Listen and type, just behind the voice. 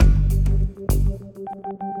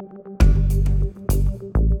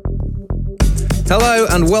Hello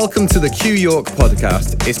and welcome to the Q York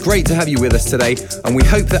podcast. It's great to have you with us today, and we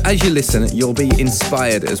hope that as you listen, you'll be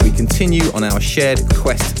inspired as we continue on our shared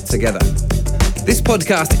quest together. This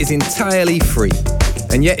podcast is entirely free,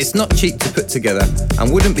 and yet it's not cheap to put together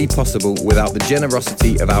and wouldn't be possible without the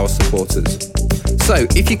generosity of our supporters. So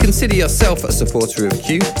if you consider yourself a supporter of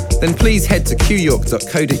Q, then please head to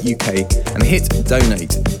qyork.co.uk and hit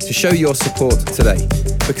donate to show your support today,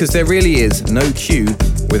 because there really is no Q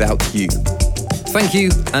without you. Thank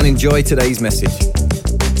you and enjoy today's message.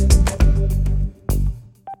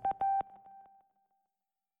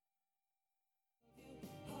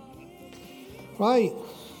 Right,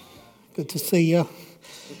 good to see you.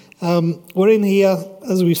 We're in here,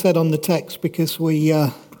 as we said on the text, because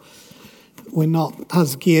we're not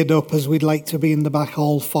as geared up as we'd like to be in the back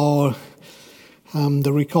hall for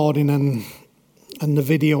the recording and the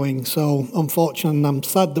videoing. So, unfortunately, I'm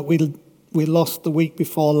sad that we lost the week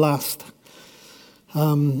before last.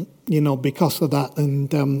 Because of that,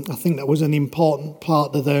 and I think that was an important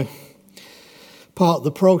part of the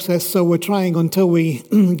process. So we're trying until we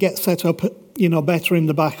get set up, better in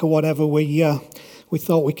the back or whatever. We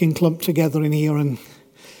thought we can clump together in here and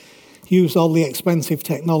use all the expensive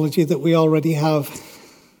technology that we already have.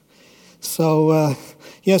 So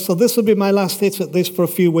so this will be my last hit at this for a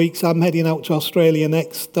few weeks. I'm heading out to Australia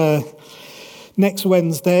next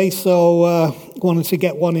Wednesday, so wanted to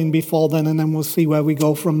get one in before then, and then we'll see where we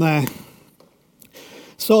go from there.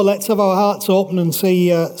 So let's have our hearts open and see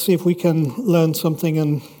if we can learn something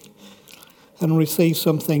and receive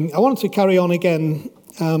something. I wanted to carry on again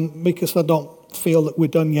because I don't feel that we're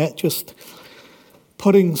done yet, just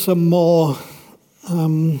putting some more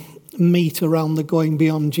meat around the going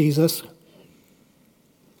beyond Jesus.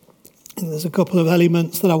 And there's a couple of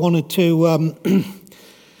elements that I wanted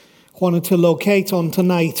to locate on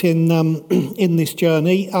tonight in this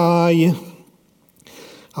journey. I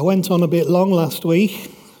went on a bit long last week,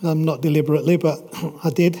 not deliberately, but I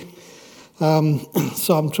did.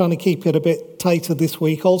 So I'm trying to keep it a bit tighter this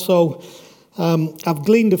week. Also, I've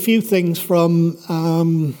gleaned a few things from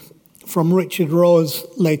Richard Rohr's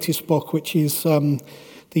latest book, which is The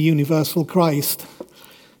Universal Christ.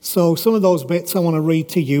 So some of those bits I want to read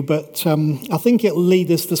to you, but I think it'll lead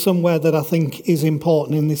us to somewhere that I think is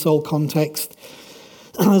important in this whole context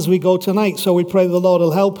as we go tonight. So we pray the Lord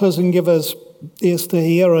will help us and give us ears to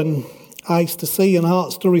hear and eyes to see and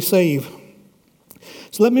hearts to receive.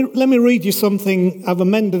 So let me read you something. I've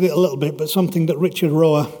amended it a little bit, but something that Richard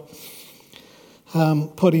Rohr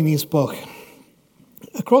put in his book.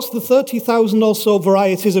 Across the 30,000 or so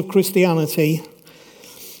varieties of Christianity,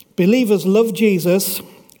 believers love Jesus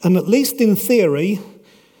and, at least in theory,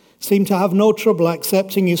 seem to have no trouble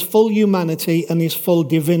accepting his full humanity and his full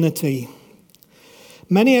divinity.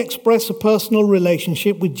 Many express a personal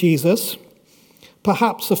relationship with Jesus,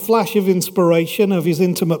 perhaps a flash of inspiration of his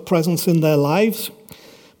intimate presence in their lives,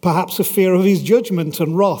 perhaps a fear of his judgment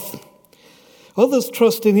and wrath. Others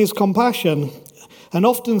trust in his compassion and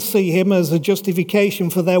often see him as a justification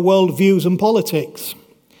for their worldviews and politics.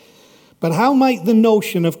 But how might the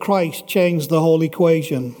notion of Christ change the whole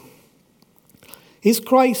equation? Is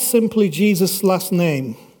Christ simply Jesus' last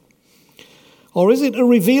name? Or is it a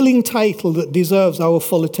revealing title that deserves our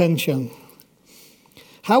full attention?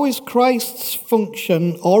 How is Christ's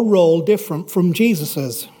function or role different from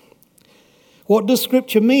Jesus's? What does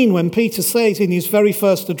Scripture mean when Peter says in his very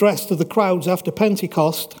first address to the crowds after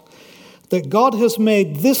Pentecost that God has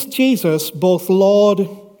made this Jesus both Lord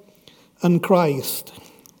and Christ?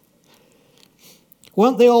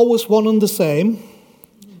 Weren't they always one and the same?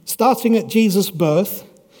 Starting at Jesus' birth,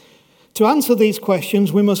 to answer these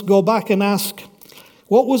questions, we must go back and ask,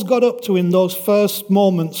 what was God up to in those first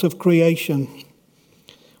moments of creation?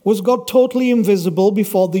 Was God totally invisible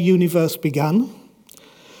before the universe began?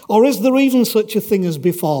 Or is there even such a thing as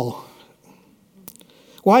before?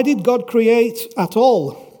 Why did God create at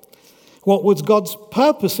all? What was God's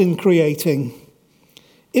purpose in creating?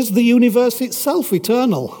 Is the universe itself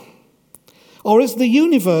eternal? Or is the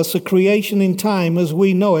universe a creation in time as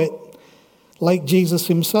we know it, like Jesus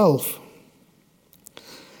himself?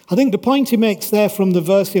 I think the point he makes there from the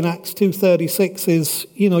verse in Acts 2:36 is,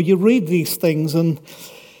 you read these things and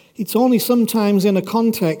it's only sometimes in a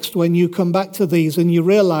context when you come back to these and you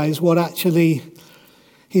realize what actually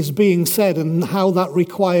is being said and how that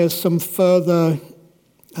requires some further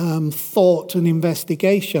thought and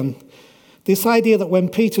investigation. This idea that when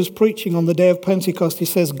Peter's preaching on the day of Pentecost, he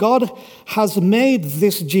says, God has made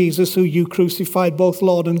this Jesus who you crucified both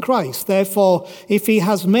Lord and Christ. Therefore, if he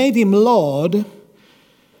has made him Lord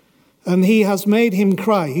and he has made him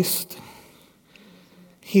Christ,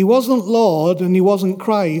 he wasn't Lord and he wasn't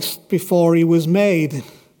Christ before he was made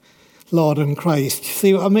Lord and Christ.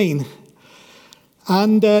 See what I mean?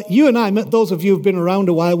 And you and I, those of you who've been around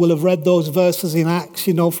a while, will have read those verses in Acts,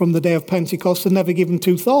 from the day of Pentecost and never given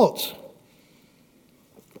two thoughts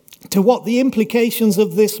to what the implications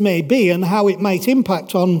of this may be and how it might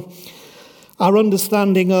impact on our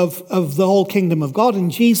understanding of the whole kingdom of God and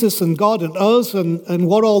Jesus and God and us and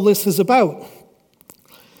what all this is about.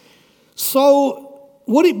 So,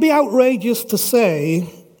 would it be outrageous to say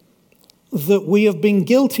that we have been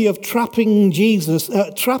guilty of trapping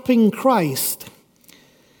Christ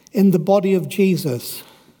in the body of Jesus?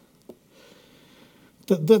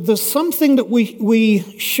 There's something that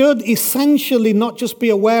we should essentially not just be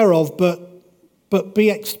aware of, but be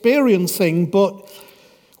experiencing. But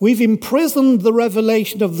we've imprisoned the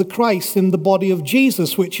revelation of the Christ in the body of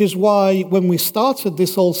Jesus, which is why when we started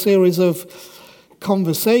this whole series of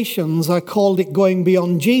conversations, I called it Going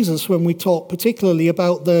Beyond Jesus, when we talked particularly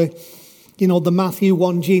about the Matthew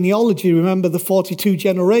 1 genealogy. Remember the 42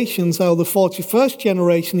 generations, how the 41st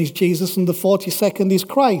generation is Jesus and the 42nd is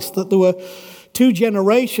Christ, that there were two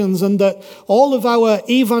generations, and that all of our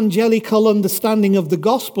evangelical understanding of the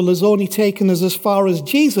gospel has only taken us as far as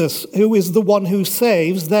Jesus, who is the one who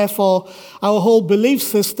saves. Therefore, our whole belief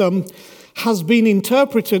system has been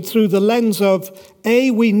interpreted through the lens of A,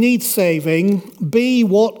 we need saving, B,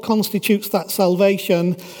 what constitutes that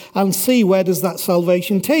salvation, and C, where does that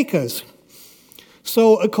salvation take us?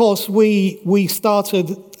 So, of course, we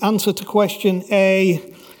started, answer to question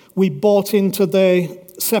A, we bought into the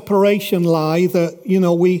separation lie that,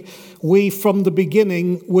 we from the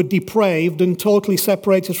beginning were depraved and totally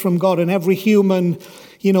separated from God, and every human,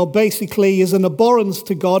 basically is an abhorrence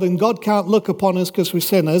to God, and God can't look upon us because we're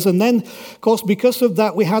sinners. And then, of course, because of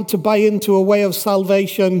that, we had to buy into a way of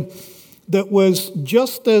salvation that was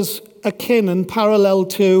just as akin and parallel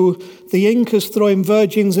to the Incas throwing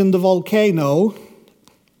virgins in the volcano,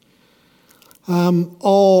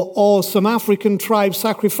 or some African tribes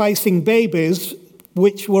sacrificing babies,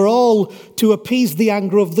 which were all to appease the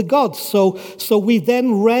anger of the gods. So we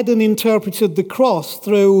then read and interpreted the cross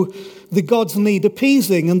through the gods need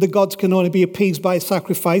appeasing, and the gods can only be appeased by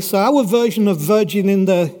sacrifice. So our version of virgin in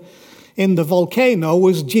the volcano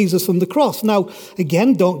was Jesus and the cross. Now,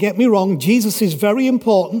 again, don't get me wrong, Jesus is very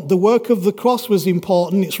important. The work of the cross was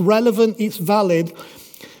important. It's relevant, it's valid.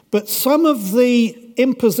 But some of the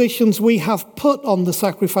impositions we have put on the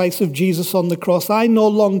sacrifice of Jesus on the cross, I no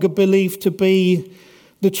longer believe to be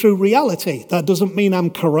the true reality. That doesn't mean I'm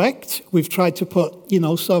correct. We've tried to put,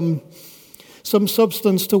 some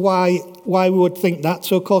substance to why we would think that.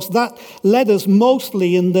 So, of course, that led us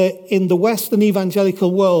mostly in the Western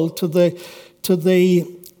evangelical world to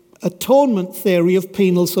the atonement theory of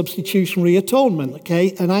penal substitutionary atonement.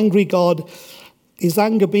 Okay, an angry God. His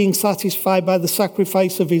anger being satisfied by the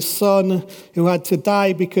sacrifice of his son who had to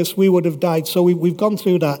die because we would have died. So we've gone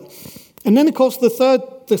through that. And then, of course, the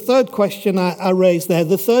third question I raised there,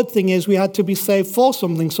 the third thing is we had to be saved for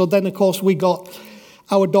something. So then, of course, we got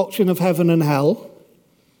our doctrine of heaven and hell,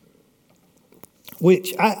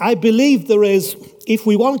 which I believe there is, if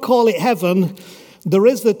we want to call it heaven, there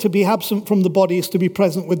is that to be absent from the body is to be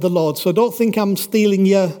present with the Lord. So don't think I'm stealing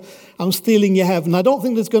your heaven. I don't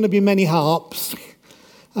think there's going to be many harps.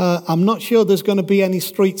 I'm not sure there's going to be any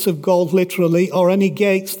streets of gold, literally, or any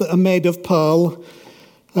gates that are made of pearl,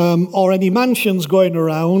 or any mansions going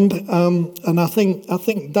around. And I think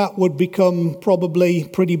that would become probably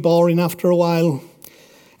pretty boring after a while.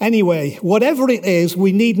 Anyway, whatever it is,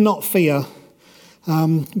 we need not fear,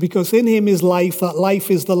 because in him is life. That life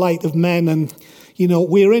is the light of men, and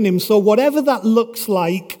we're in him. So whatever that looks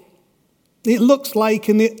like,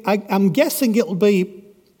 and I'm guessing it'll be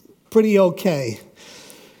pretty okay.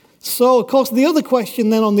 So, of course, the other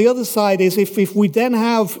question then on the other side is if we then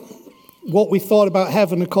have what we thought about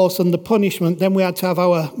heaven, of course, and the punishment, then we had to have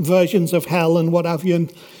our versions of hell and what have you.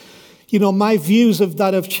 And, my views of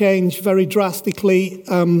that have changed very drastically,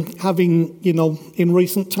 having, in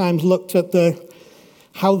recent times looked at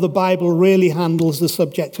how the Bible really handles the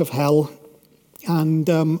subject of hell. And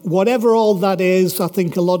whatever all that is, I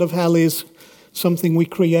think a lot of hell is something we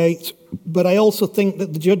create. But I also think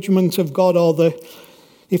that the judgment of God,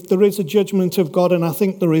 if there is a judgment of God, and I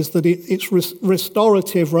think there is, that it's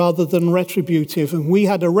restorative rather than retributive. And we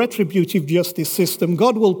had a retributive justice system.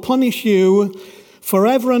 God will punish you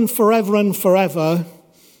forever and forever and forever.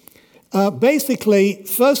 Basically,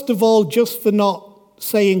 first of all, just for not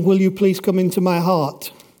saying, will you please come into my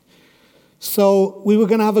heart? So we were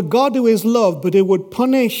going to have a God who is love, but who would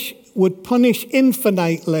punish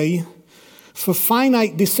infinitely for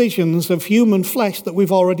finite decisions of human flesh that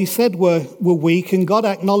we've already said were weak, and God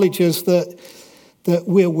acknowledges that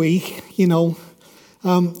we're weak,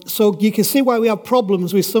 So you can see why we have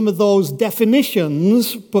problems with some of those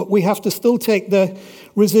definitions, but we have to still take the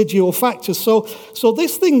residual factors. So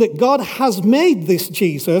this thing that God has made this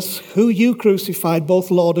Jesus, who you crucified,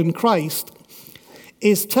 both Lord and Christ,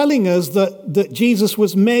 is telling us that Jesus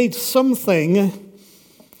was made something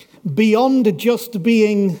beyond just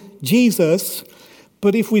being Jesus.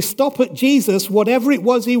 But if we stop at Jesus, whatever it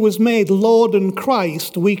was he was made, Lord and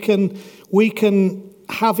Christ, we can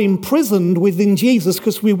have imprisoned within Jesus,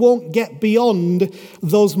 because we won't get beyond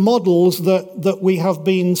those models that we have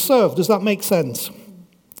been served. Does that make sense?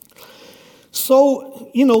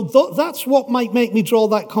 So, that's what might make me draw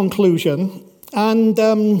that conclusion. And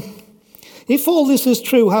if all this is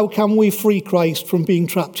true, how can we free Christ from being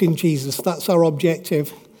trapped in Jesus? That's our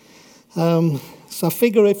objective. So I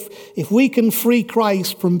figure if we can free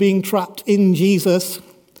Christ from being trapped in Jesus,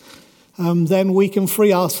 then we can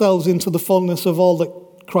free ourselves into the fullness of all that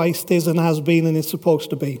Christ is and has been and is supposed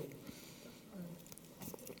to be.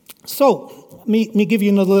 So, let me give you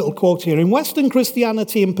another little quote here. In Western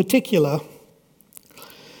Christianity in particular,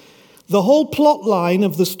 the whole plot line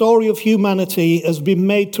of the story of humanity has been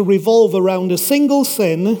made to revolve around a single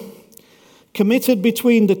sin committed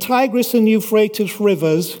between the Tigris and Euphrates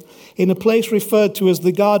rivers in a place referred to as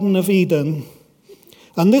the Garden of Eden.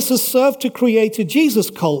 And this has served to create a Jesus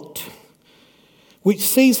cult, which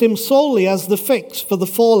sees him solely as the fix for the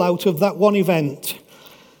fallout of that one event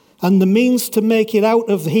and the means to make it out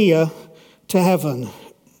of here to heaven.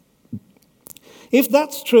 If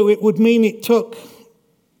that's true, it would mean it took,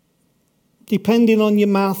 depending on your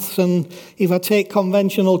maths, and if I take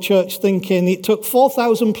conventional church thinking, it took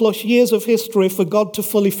 4,000 plus years of history for God to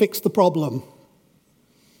fully fix the problem.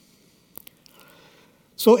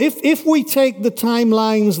 So if we take the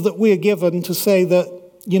timelines that we're given to say that,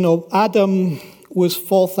 Adam was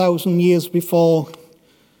 4,000 years before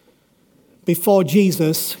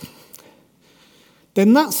Jesus,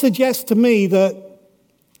 then that suggests to me that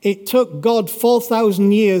it took God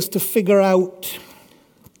 4,000 years to figure out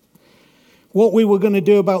what we were going to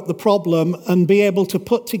do about the problem and be able to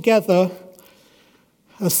put together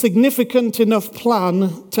a significant enough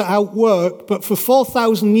plan to outwork. But for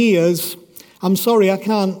 4,000 years, I'm sorry,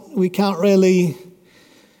 we can't really...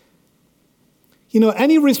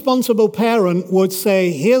 any responsible parent would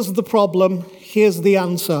say, here's the problem, here's the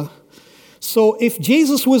answer. So if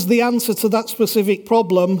Jesus was the answer to that specific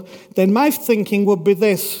problem, then my thinking would be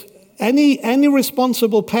this. Any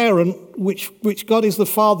responsible parent, which God is the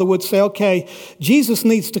Father, would say, okay, Jesus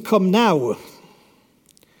needs to come now.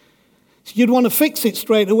 So you'd want to fix it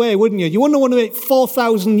straight away, wouldn't you? You wouldn't want to wait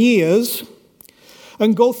 4,000 years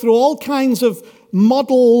and go through all kinds of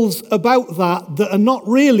models about that are not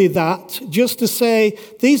really that, just to say,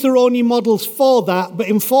 these are only models for that, but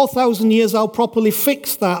in 4,000 years I'll properly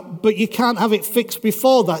fix that, but you can't have it fixed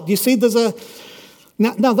before that. You see,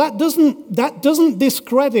 now that doesn't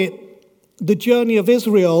discredit the journey of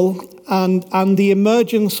Israel and the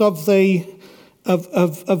emergence of the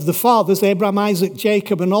fathers, Abraham, Isaac,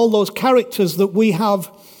 Jacob, and all those characters that we have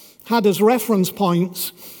had as reference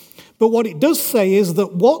points. But what it does say is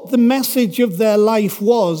that what the message of their life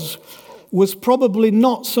was probably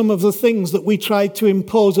not some of the things that we tried to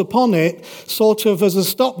impose upon it, sort of as a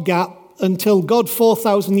stopgap until God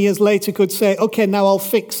 4,000 years later could say, okay, now I'll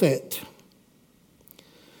fix it.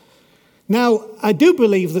 Now, I do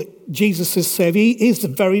believe that Jesus is Savior. His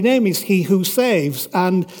very name is He Who Saves.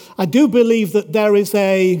 And I do believe that there is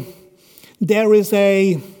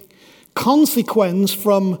a consequence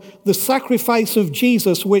from the sacrifice of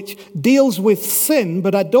Jesus which deals with sin,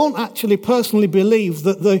 but I don't actually personally believe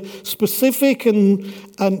that the specific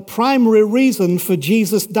and primary reason for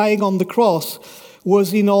Jesus dying on the cross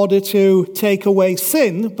was in order to take away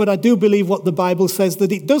sin. But I do believe what the Bible says,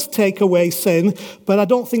 that it does take away sin, but I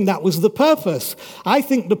don't think that was the purpose. I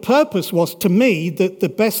think the purpose was, to me, that the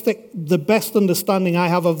best understanding I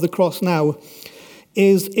have of the cross now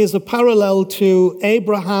is a parallel to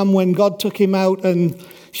Abraham when God took him out and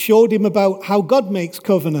showed him about how God makes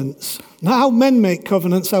covenants. Not how men make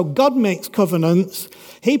covenants, how God makes covenants.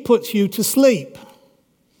 He puts you to sleep.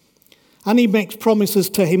 And he makes promises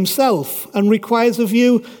to himself and requires of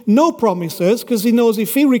you no promises, because he knows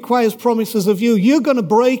if he requires promises of you, you're going to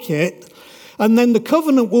break it. And then the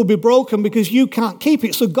covenant will be broken because you can't keep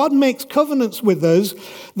it. So God makes covenants with us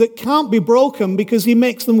that can't be broken because he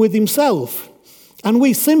makes them with himself. And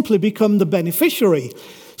we simply become the beneficiary.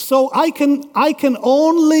 So I can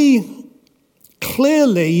only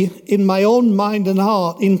clearly, in my own mind and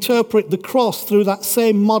heart, interpret the cross through that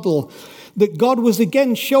same model. that God was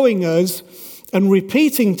again showing us and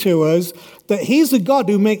repeating to us that he's a God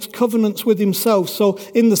who makes covenants with himself. So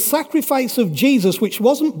in the sacrifice of Jesus, which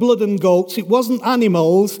wasn't blood and goats, it wasn't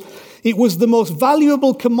animals, it was the most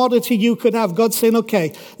valuable commodity you could have. God saying,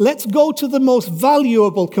 okay, let's go to the most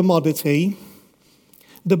valuable commodity,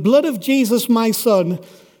 the blood of Jesus, my son,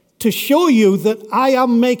 to show you that I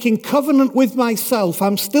am making covenant with myself.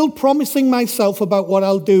 I'm still promising myself about what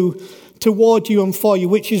I'll do toward you and for you,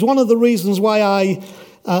 which is one of the reasons why I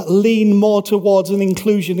lean more towards an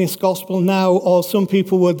inclusionist gospel now, or some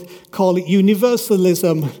people would call it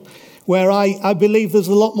universalism, where I believe there's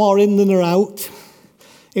a lot more in than are out,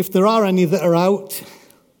 if there are any that are out,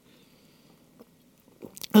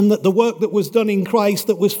 and that the work that was done in Christ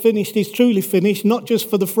that was finished is truly finished, not just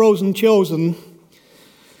for the frozen chosen,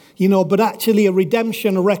 but actually a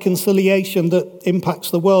redemption, a reconciliation that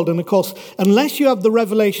impacts the world. And of course, unless you have the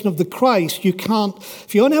revelation of the Christ, you can't,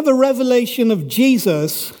 if you only have a revelation of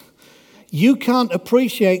Jesus, you can't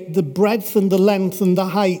appreciate the breadth and the length and the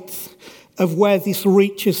height of where this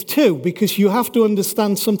reaches to, because you have to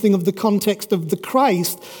understand something of the context of the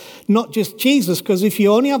Christ, not just Jesus. Because if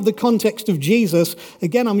you only have the context of Jesus,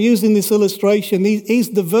 again, I'm using this illustration,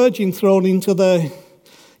 he's the virgin thrown into the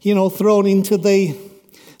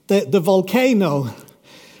volcano,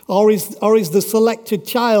 or is the selected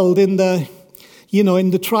child in the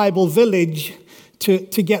tribal village to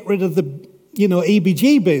get rid of the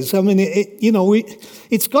EBGBs. I mean,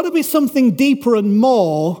 it's got to be something deeper and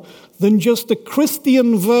more than just a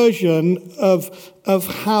Christian version of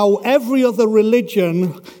how every other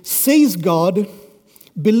religion sees God,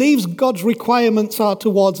 believes God's requirements are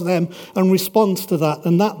towards them, and responds to that.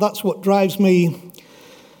 And that's what drives me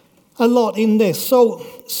a lot in this. So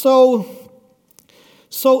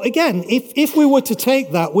again, if we were to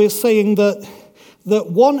take that, we're saying that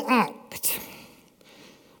one act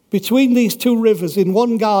between these two rivers in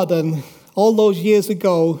one garden all those years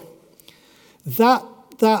ago, that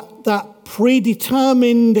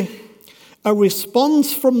predetermined a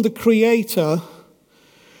response from the Creator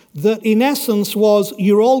that in essence was,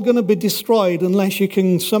 you're all going to be destroyed unless you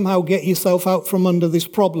can somehow get yourself out from under this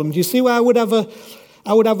problem. Do you see why I would have a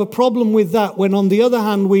problem with that, when on the other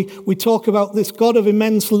hand we talk about this God of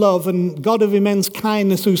immense love and God of immense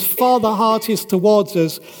kindness whose Father heart is towards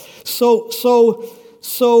us. So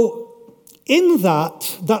in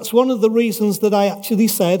that's one of the reasons that I actually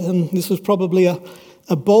said, and this is probably a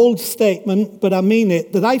bold statement, but I mean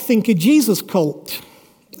it, that I think a Jesus cult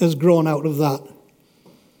has grown out of that.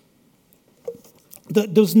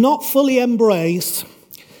 That does not fully embrace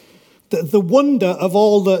the wonder of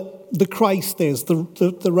all that the Christ is,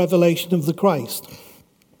 the revelation of the Christ.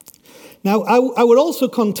 Now, I would also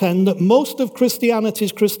contend that most of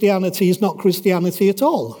Christianity's Christianity is not Christianity at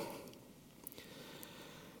all.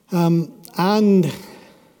 And,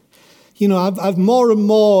 I've more and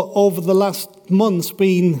more over the last months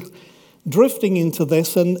been drifting into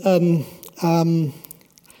this, and I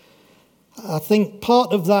think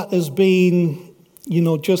part of that has been,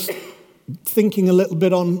 just thinking a little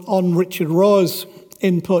bit on Richard Rohr's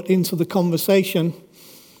input into the conversation,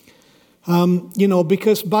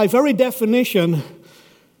 because by very definition,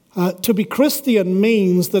 to be Christian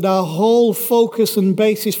means that our whole focus and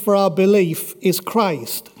basis for our belief is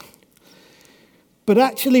Christ. But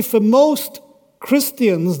actually, for most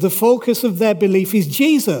Christians, the focus of their belief is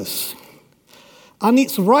Jesus. And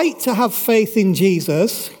it's right to have faith in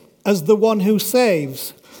Jesus as the one who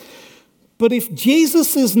saves. But if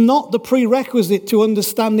Jesus is not the prerequisite to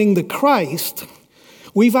understanding the Christ,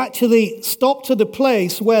 we've actually stopped at a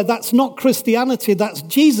place where that's not Christianity, that's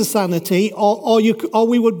Jesusanity, or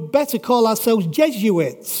we would better call ourselves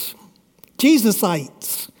Jesuits,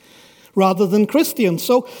 Jesusites, rather than Christians.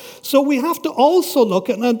 So we have to also look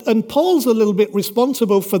at, and Paul's a little bit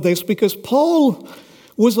responsible for this, because Paul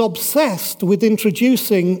was obsessed with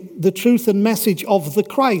introducing the truth and message of the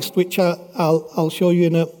Christ, which I'll show you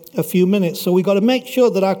in a few minutes. So we've got to make sure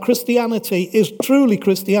that our Christianity is truly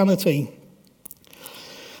Christianity.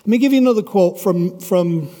 Let me give you another quote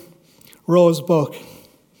from Rohr's book.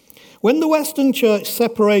 When the Western Church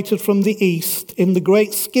separated from the East in the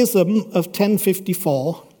Great Schism of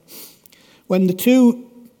 1054, when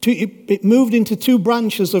it moved into two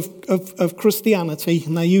branches of Christianity,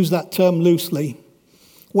 and I use that term loosely,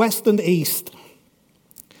 West and East,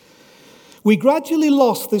 we gradually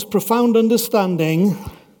lost this profound understanding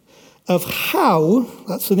of how,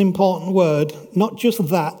 that's an important word, not just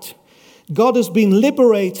that, God has been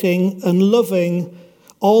liberating and loving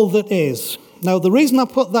all that is. Now, the reason I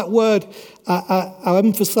put that word, I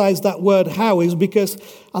emphasize that word how, is because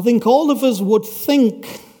I think all of us would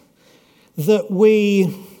think that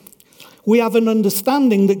we we have an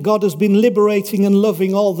understanding that God has been liberating and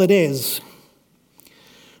loving all that is.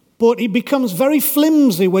 But it becomes very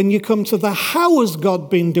flimsy when you come to the how has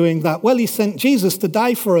God been doing that? Well, he sent Jesus to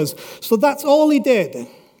die for us. So that's all he did.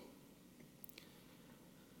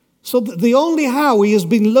 So the only how he has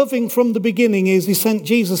been loving from the beginning is he sent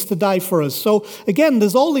Jesus to die for us. So again,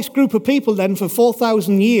 there's all this group of people then for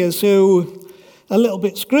 4,000 years who are a little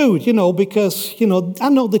bit screwed, because, I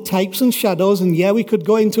know the types and shadows, and yeah, we could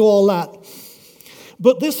go into all that.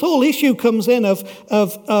 But this whole issue comes in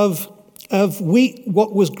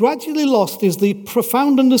what was gradually lost is the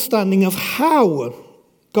profound understanding of how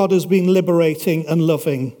God has been liberating and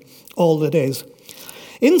loving all that is.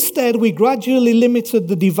 Instead, we gradually limited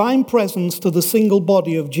the divine presence to the single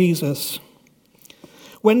body of Jesus.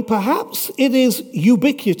 When perhaps it is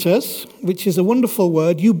ubiquitous, which is a wonderful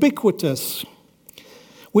word, ubiquitous,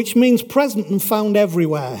 which means present and found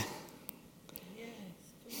everywhere.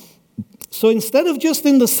 So instead of just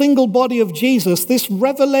in the single body of Jesus, this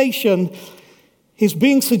revelation is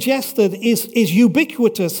being suggested is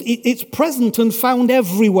ubiquitous. It's present and found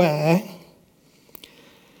everywhere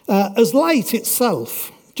as light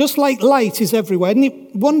itself. Just like light is everywhere. Isn't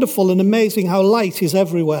it wonderful and amazing how light is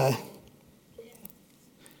everywhere?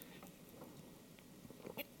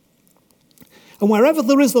 And wherever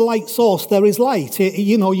there is a light source, there is light.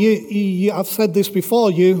 I've said this before,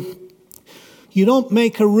 you don't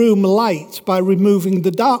make a room light by removing the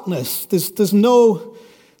darkness. There's no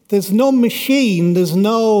machine, there's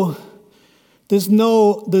no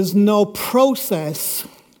process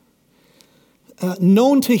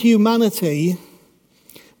known to humanity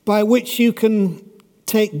by which you can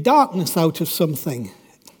take darkness out of something.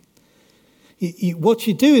 What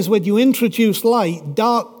you do is when you introduce light,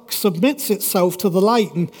 dark submits itself to the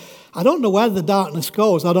light. And I don't know where the darkness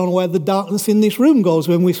goes. I don't know where the darkness in this room goes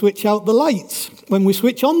when we switch out the lights, when we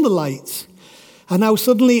switch on the lights. And how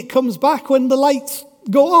suddenly it comes back when the lights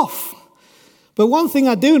go off. But one thing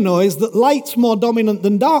I do know is that light's more dominant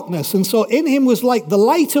than darkness. And so in him was like the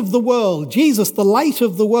light of the world, Jesus, the light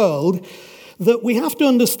of the world, that we have to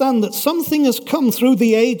understand that something has come through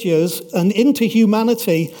the ages and into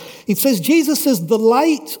humanity. It says, Jesus is the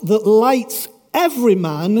light that lights every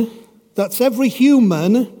man, that's every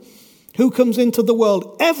human who comes into the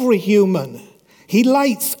world. Every human. He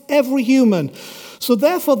lights every human. So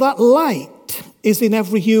therefore that light is in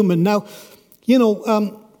every human. Now,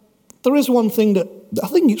 there is one thing that, I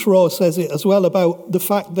think it's Rowe says it as well, about the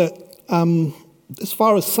fact that as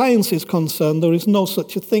far as science is concerned, there is no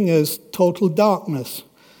such a thing as total darkness.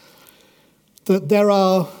 That there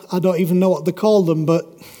are, I don't even know what they call them, but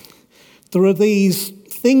there are these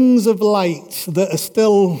things of light that are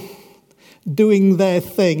still doing their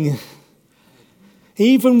thing.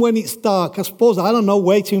 Even when it's dark, I suppose, I don't know,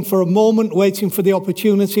 waiting for a moment, waiting for the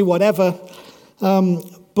opportunity, whatever.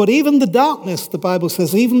 But even the darkness, the Bible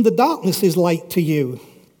says, even the darkness is light to you.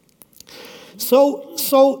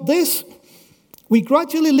 So this, we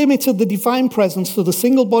gradually limited the divine presence to the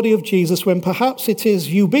single body of Jesus when perhaps it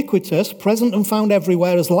is ubiquitous, present and found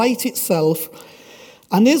everywhere as light itself.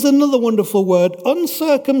 And here's another wonderful word,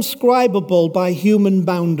 uncircumscribable by human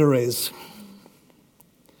boundaries.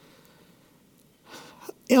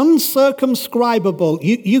 Uncircumscribable.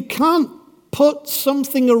 You can't put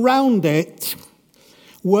something around it,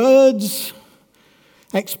 words,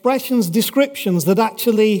 expressions, descriptions that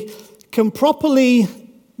actually can properly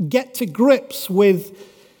get to grips with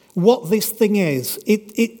what this thing is.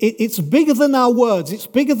 It's bigger than our words. It's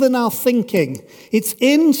bigger than our thinking. It's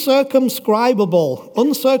uncircumscribable.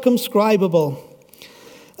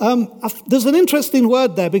 There's an interesting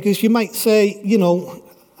word there because you might say,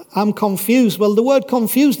 I'm confused. Well, the word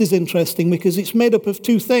confused is interesting because it's made up of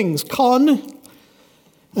two things, con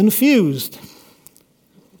and fused.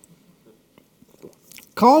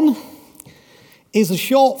 Con is a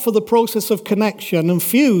short for the process of connection, and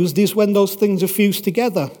fused is when those things are fused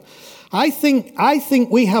together. I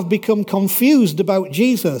think we have become confused about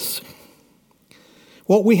Jesus.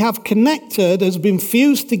 What we have connected has been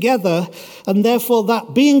fused together, and therefore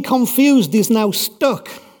that being confused is now stuck.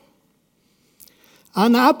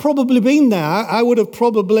 And I've probably been there. I would have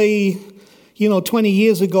probably, 20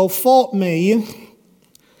 years ago fought me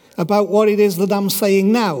about what it is that I'm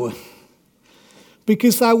saying now.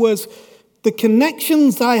 Because the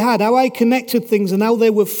connections I had, how I connected things and how they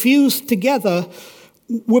were fused together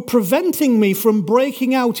were preventing me from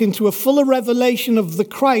breaking out into a fuller revelation of the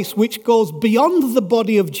Christ, which goes beyond the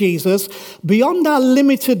body of Jesus, beyond our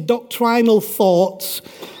limited doctrinal thoughts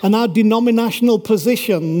and our denominational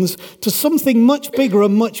positions, to something much bigger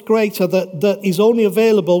and much greater that is only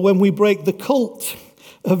available when we break the cult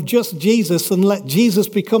of just Jesus and let Jesus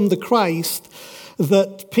become the Christ,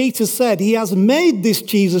 that Peter said, he has made this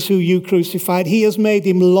Jesus who you crucified, he has made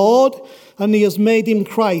him Lord and he has made him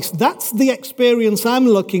Christ. That's the experience I'm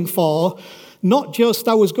looking for, not just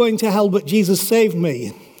I was going to hell but Jesus saved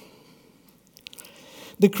me.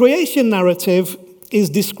 The creation narrative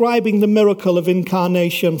is describing the miracle of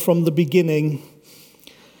incarnation from the beginning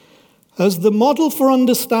as the model for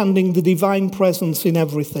understanding the divine presence in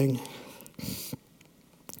everything.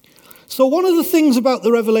 So one of the things about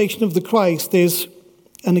the revelation of the Christ is,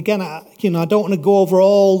 and again, I don't want to go over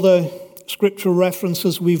all the scriptural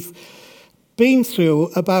references we've been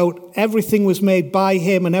through about everything was made by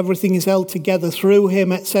him and everything is held together through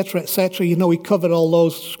him, etc., etc. We covered all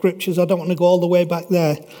those scriptures. I don't want to go all the way back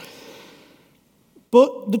there.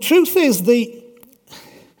 But the truth is,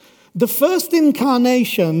 the first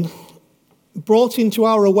incarnation brought into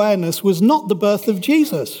our awareness was not the birth of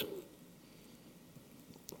Jesus.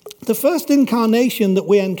 The first incarnation that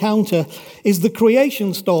we encounter is the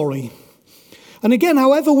creation story. And again,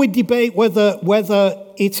 however we debate whether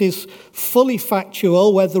it is fully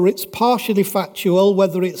factual, whether it's partially factual,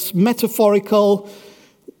 whether it's metaphorical,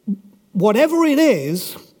 whatever it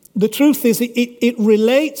is, the truth is it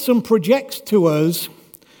relates and projects to us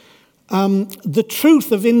the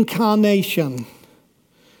truth of incarnation,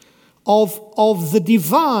 of the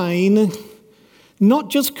divine not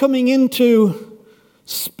just coming into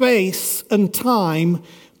space and time,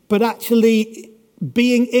 but actually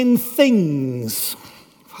being in things,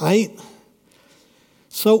 right?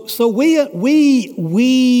 So we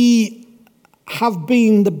have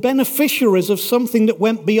been the beneficiaries of something that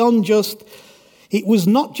went beyond just, it was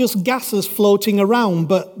not just gases floating around,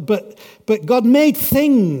 but God made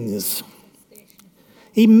things.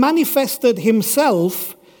 He manifested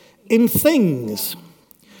himself in things.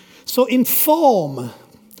 So in form,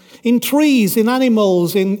 in trees, in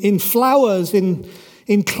animals, in flowers,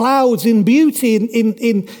 in clouds, in beauty,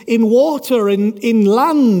 in water, in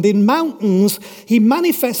land, in mountains, he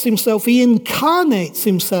manifests himself, he incarnates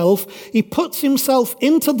himself, he puts himself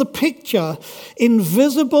into the picture in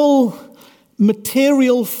visible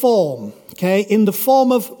material form, okay, in the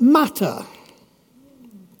form of matter.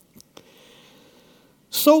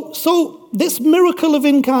 So this miracle of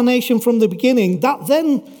incarnation from the beginning, that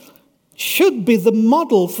then should be the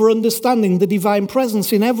model for understanding the divine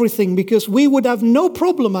presence in everything, because we would have no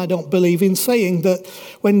problem, I don't believe, in saying that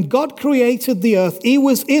when God created the earth, he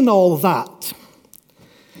was in all that.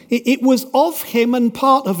 It was of him and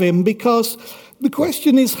part of him, because the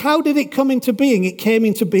question is, how did it come into being? It came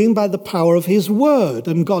into being by the power of his word.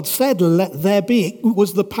 And God said, let there be. It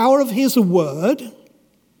was the power of his word.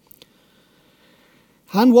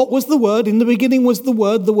 And what was the Word? In the beginning was the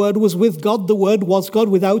Word was with God, the Word was God.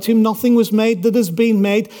 Without him nothing was made that has been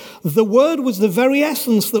made. The Word was the very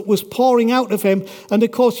essence that was pouring out of him. And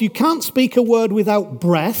of course, you can't speak a word without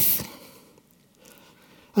breath.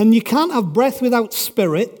 And you can't have breath without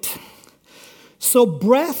spirit. So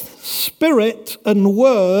breath, spirit, and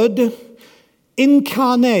word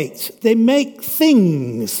incarnate. They make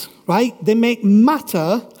things, right? They make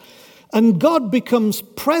matter. And God becomes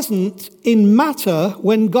present in matter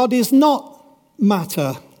when God is not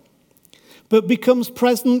matter, but becomes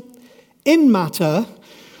present in matter,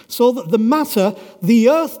 so that the matter, the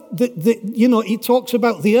earth, he talks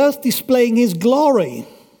about the earth displaying his glory,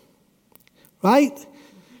 right?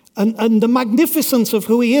 And the magnificence of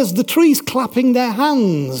who he is, the trees clapping their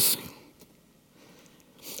hands.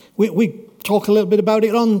 We talk a little bit about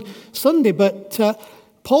it on Sunday, but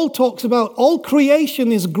Paul talks about all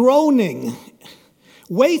creation is groaning,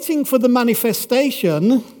 waiting for the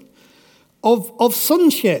manifestation of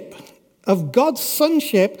sonship, of God's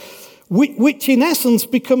sonship, which in essence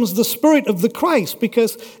becomes the spirit of the Christ,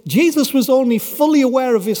 because Jesus was only fully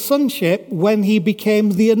aware of his sonship when he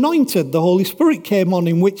became the anointed. The Holy Spirit came on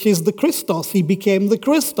him, which is the Christos. He became the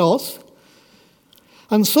Christos.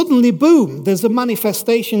 And suddenly, boom, there's a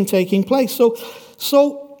manifestation taking place. So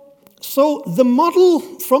the model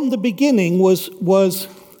from the beginning was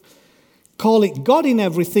call it God in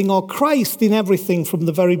everything or Christ in everything from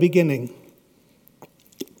the very beginning.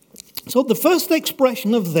 So the first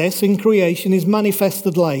expression of this in creation is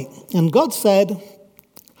manifested light. And God said,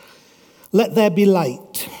 let there be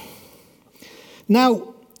light.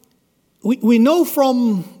 Now, we know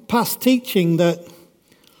from past teaching that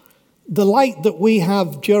the light that we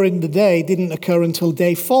have during the day didn't occur until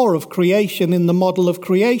day 4 of creation in the model of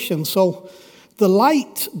creation. So the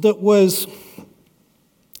light that was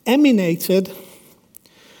emanated,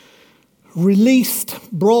 released,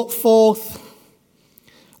 brought forth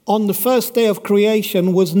on the first day of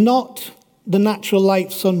creation was not the natural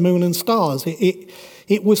light, sun, moon, and stars. It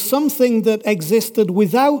It was something that existed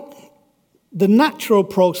without the natural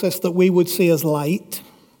process that we would see as light.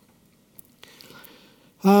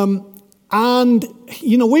 And,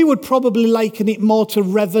 we would probably liken it more to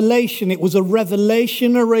revelation. It was a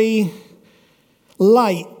revelationary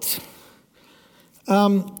light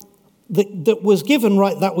that was given,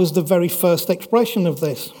 right? That was the very first expression of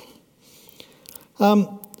this.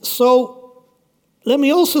 So let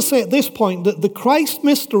me also say at this point that the Christ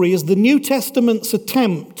mystery is the New Testament's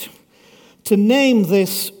attempt to name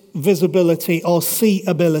this visibility or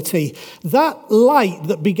seeability. That light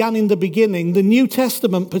that began in the beginning, the New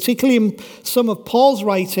Testament, particularly in some of Paul's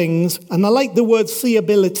writings, and I like the word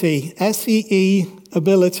seeability, S-E-E,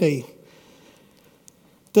 ability,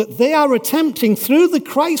 that they are attempting through the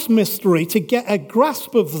Christ mystery to get a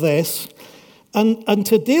grasp of this and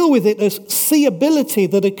to deal with it as seeability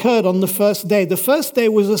that occurred on the first day. The first day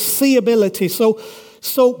was a seeability.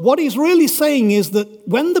 So what he's really saying is that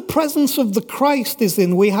when the presence of the Christ is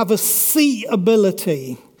in, we have a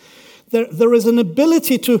seeability. There is an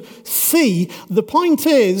ability to see. The point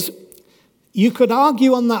is, you could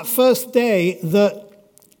argue on that first day that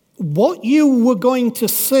what you were going to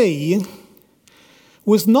see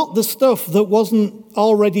was not the stuff that wasn't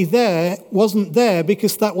already there, wasn't there,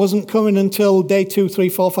 because that wasn't coming until day 2, 3,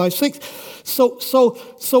 4, 5, 6.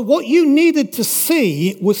 So what you needed to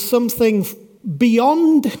see was something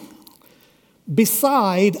beyond,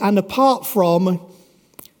 beside, and apart from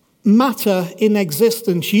matter in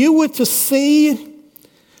existence. You were to see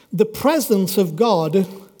the presence of God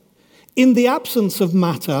in the absence of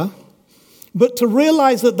matter, but to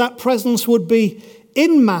realize that that presence would be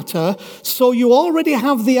in matter. So you already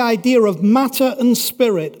have the idea of matter and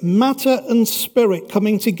spirit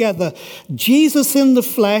coming together. Jesus in the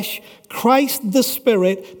flesh, Christ the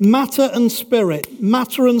Spirit, matter and spirit.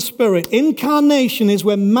 Incarnation is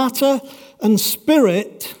where matter and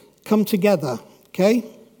spirit come together, okay?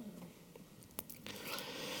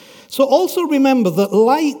 So also remember that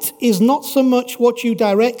light is not so much what you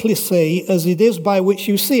directly see as it is by which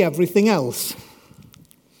you see everything else.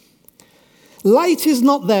 Light is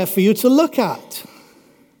not there for you to look at.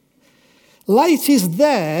 Light is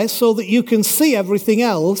there so that you can see everything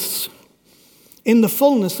else in the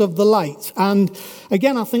fullness of the light. And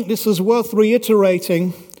again, I think this is worth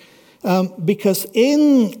reiterating because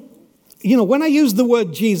when I use the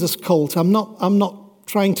word Jesus cult, I'm not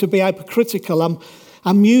trying to be hypocritical.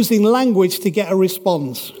 I'm using language to get a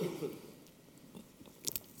response.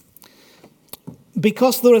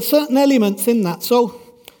 Because there are certain elements in that.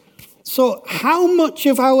 So how much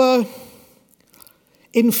of our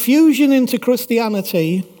infusion into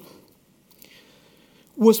Christianity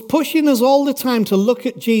was pushing us all the time to look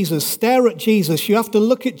at Jesus, stare at Jesus? You have to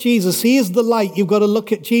look at Jesus. He is the light. You've got to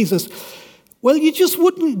look at Jesus. Well, you just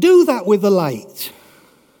wouldn't do that with the light.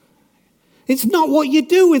 It's not what you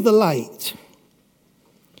do with the light.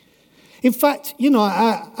 In fact,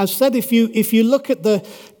 I've said if you look at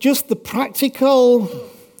just the practical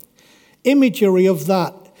imagery of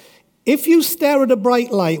that, if you stare at a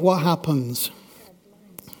bright light, what happens?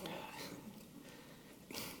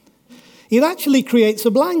 It actually creates a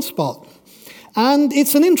blind spot. And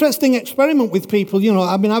it's an interesting experiment with people.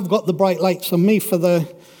 I've got the bright lights on me for the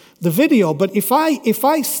video, but if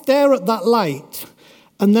I stare at that light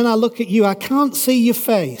and then I look at you, I can't see your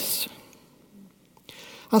face.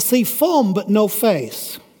 I see form but no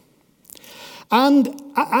face. And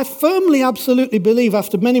I firmly, absolutely believe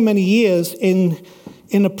after many, many years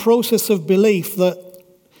in a process of belief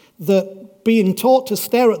that being taught to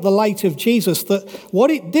stare at the light of Jesus, that what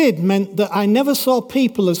it did meant that I never saw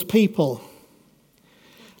people as people.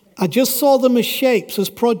 I just saw them as shapes, as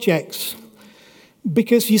projects.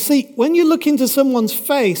 Because you see, when you look into someone's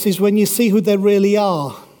face is when you see who they really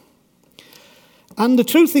are. And the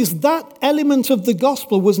truth is that element of the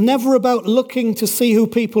gospel was never about looking to see who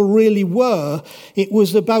people really were. It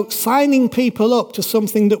was about signing people up to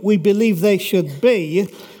something that we believe they should be,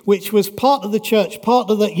 which was part of the church, part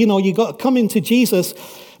of the, you got to come into Jesus.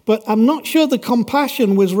 But I'm not sure the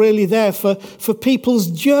compassion was really there for people's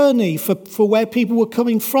journey, for where people were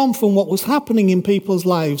coming from what was happening in people's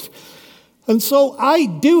lives. And so I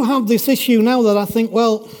do have this issue now that I think,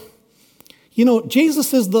 well,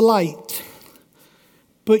 Jesus is the light.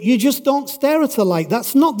 But you just don't stare at a light.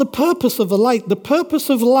 That's not the purpose of a light. The purpose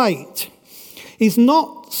of light is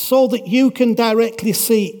not so that you can directly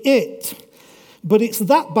see it, but it's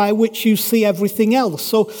that by which you see everything else.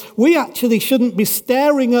 So we actually shouldn't be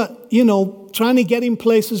staring at, trying to get in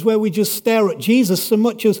places where we just stare at Jesus so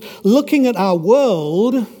much as looking at our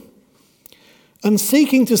world and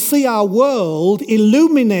seeking to see our world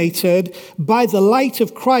illuminated by the light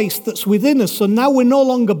of Christ that's within us. So now we're no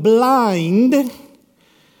longer blind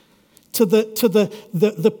to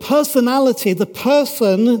the personality, the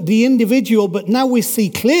person, the individual, but now we see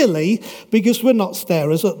clearly because we're not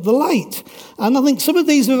starers at the light. And I think some of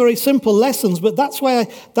these are very simple lessons, but that's why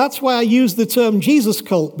I use the term Jesus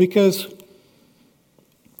cult, because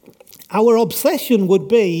our obsession would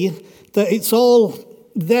be that it's all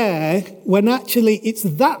there when actually it's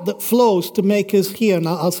that flows to make us here. And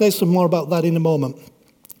I'll say some more about that in a moment.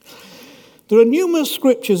 There are numerous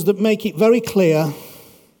scriptures that make it very clear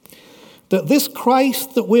that this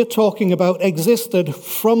Christ that we're talking about existed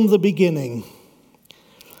from the beginning.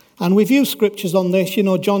 And we've used scriptures on this,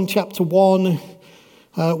 John chapter 1,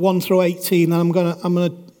 1 through 18. And I'm going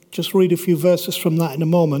to just read a few verses from that in a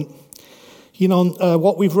moment.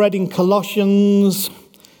 What we've read in Colossians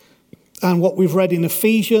and what we've read in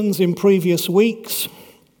Ephesians in previous weeks,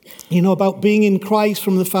 about being in Christ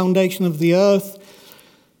from the foundation of the earth,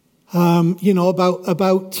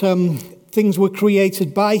 about things were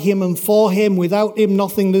created by him and for him. Without him,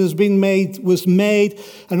 nothing that has been made was made.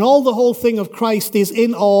 And all the whole thing of Christ is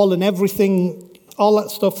in all and everything, all that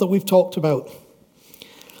stuff that we've talked about.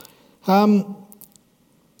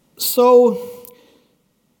 So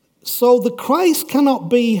the Christ cannot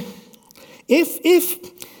be,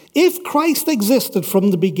 if Christ existed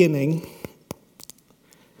from the beginning,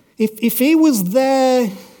 if he was there,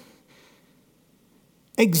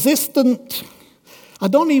 existent, I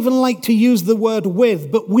don't even like to use the word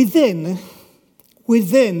with, but within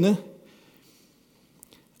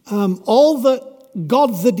all that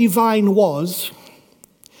God the divine was,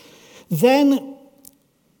 then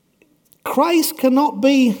Christ cannot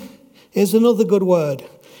be, here's another good word,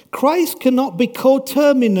 Christ cannot be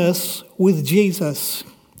coterminous with Jesus.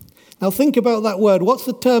 Now think about that word. What's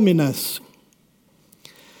the terminus?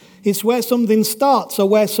 It's where something starts or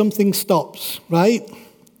where something stops, right?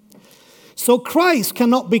 So Christ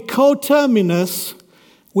cannot be coterminous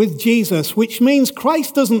with Jesus, which means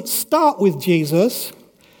Christ doesn't start with Jesus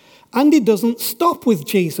and he doesn't stop with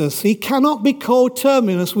Jesus. He cannot be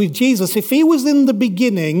coterminous with Jesus. If he was in the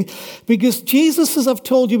beginning, because Jesus, as I've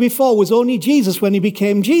told you before, was only Jesus when he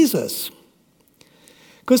became Jesus.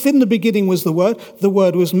 Because in the beginning was the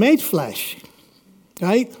Word was made flesh,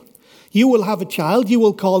 right? You will have a child, you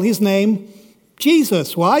will call his name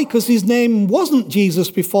Jesus. Why? Because his name wasn't Jesus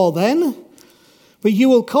before then. But you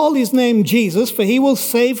will call his name Jesus, for he will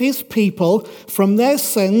save his people from their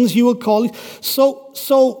sins. You will call it.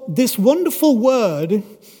 So this wonderful word,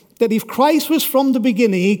 that if Christ was from the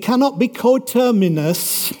beginning, he cannot be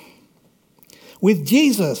coterminous with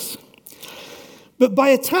Jesus. But by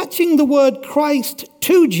attaching the word Christ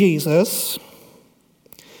to Jesus,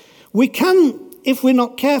 we can, if we're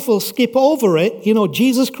not careful, skip over it.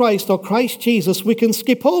 Jesus Christ or Christ Jesus, we can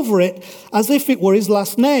skip over it as if it were his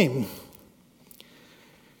last name.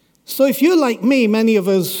 So if you're like me, many of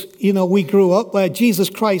us, we grew up where Jesus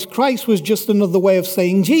Christ was just another way of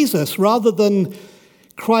saying Jesus, rather than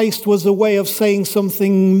Christ was a way of saying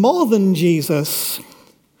something more than Jesus,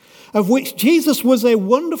 of which Jesus was a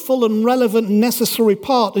wonderful and relevant and necessary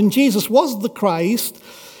part. And Jesus was the Christ,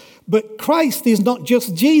 but Christ is not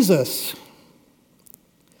just Jesus.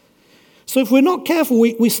 So if we're not careful,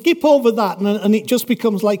 we skip over that and it just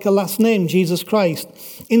becomes like a last name, Jesus Christ,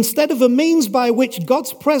 instead of a means by which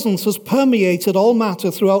God's presence has permeated all matter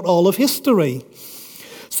throughout all of history.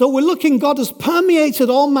 So we're looking, God has permeated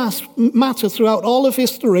all matter throughout all of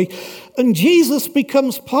history, and Jesus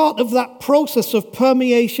becomes part of that process of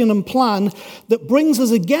permeation and plan that brings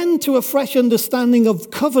us again to a fresh understanding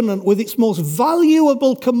of covenant with its most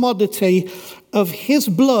valuable commodity of his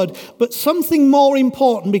blood, but something more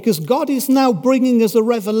important, because God is now bringing us a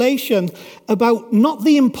revelation about not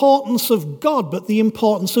the importance of God, but the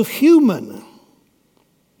importance of human.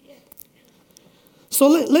 So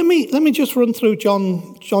let me just run through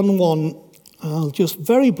John 1. I'll just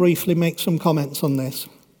very briefly make some comments on this.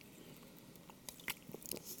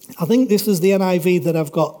 I think this is the NIV that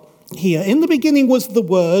I've got here. In the beginning was the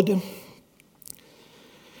Word.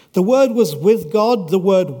 The Word was with God. The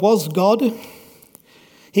Word was God.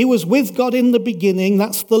 He was with God in the beginning.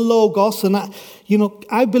 That's the Logos. And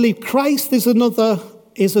I believe Christ is another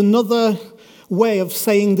way of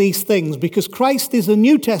saying these things, because Christ is a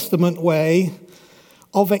New Testament way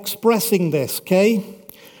of expressing this, okay?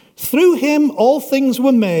 Through him all things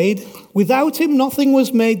were made. Without him nothing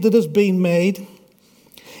was made that has been made.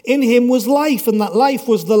 In him was life, and that life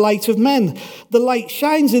was the light of men. The light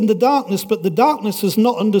shines in the darkness, but the darkness has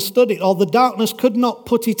not understood it, or the darkness could not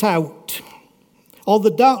put it out. or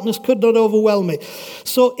the darkness could not overwhelm it.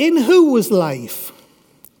 So in who was life?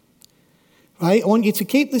 Right? I want you to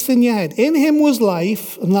keep this in your head. In him was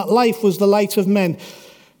life, and that life was the light of men.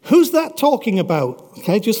 Who's that talking about?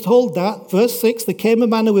 Okay, just hold that. Verse 6, there came a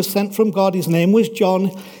man who was sent from God. His name was John.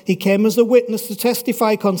 He came as a witness to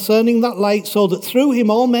testify concerning that light, so that through him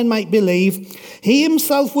all men might believe. He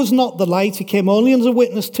himself was not the light. He came only as a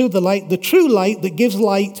witness to the light. The true light that gives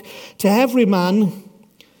light to every man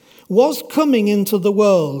was coming into the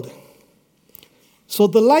world. So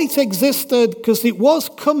the light existed because it was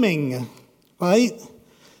coming, right?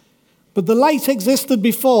 But the light existed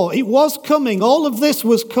before. It was coming. All of this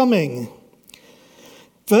was coming.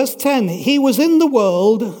 Verse 10, he was in the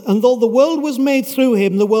world, and though the world was made through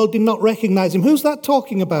him, the world did not recognize him. Who's that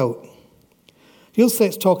talking about? You'll say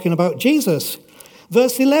it's talking about Jesus.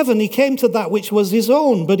 Verse 11, he came to that which was his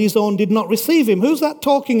own, but his own did not receive him. Who's that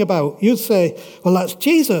talking about? You'd say, well, that's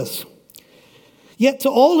Jesus. Yet to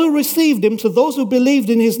all who received him, to those who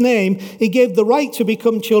believed in his name, he gave the right to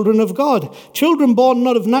become children of God. Children born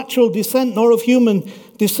not of natural descent, nor of human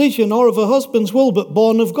decision, or of a husband's will, but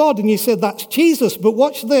born of God. And you said, that's Jesus. But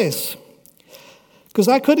watch this. Because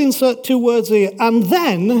I could insert two words here. And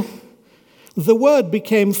then the Word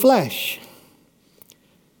became flesh.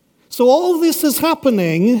 So all this is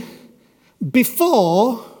happening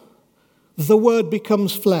before the Word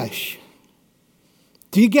becomes flesh.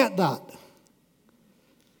 Do you get that?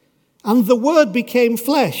 And the Word became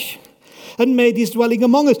flesh and made his dwelling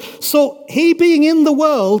among us. So he being in the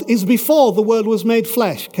world is before the Word was made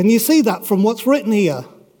flesh. Can you see that from what's written here?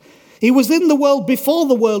 He was in the world before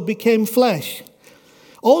the world became flesh.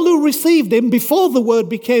 All who received him before the Word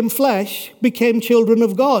became flesh became children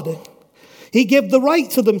of God. He gave the right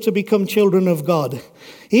to them to become children of God.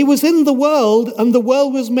 He was in the world, and the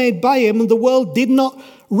world was made by him, and the world did not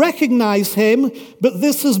recognize him, but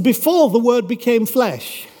this is before the Word became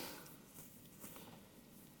flesh.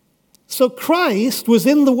 So Christ was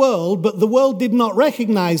in the world, but the world did not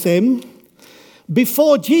recognize him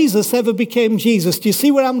before Jesus ever became Jesus. Do you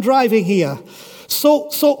see where I'm driving here? So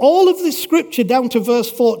all of this scripture down to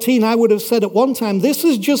verse 14, I would have said at one time, this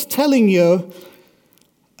is just telling you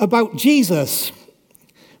about Jesus.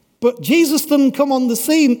 But Jesus didn't come on the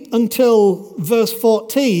scene until verse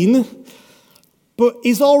 14, but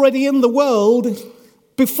he's already in the world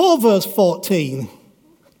before verse 14.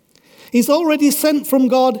 He's already sent from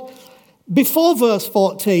God before verse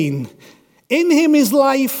 14. In him is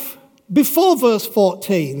life before verse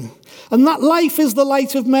 14. And that life is the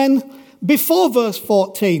light of men before verse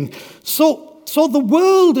 14. So the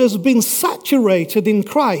world has been saturated in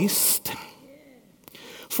Christ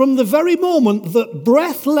from the very moment that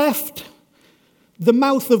breath left the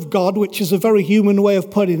mouth of God, which is a very human way of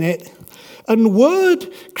putting it, and Word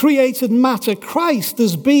created matter. Christ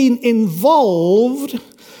has been involved,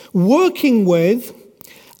 working with,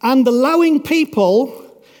 and allowing people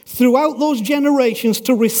throughout those generations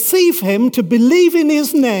to receive him, to believe in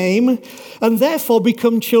his name, and therefore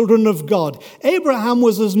become children of God. Abraham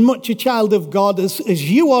was as much a child of God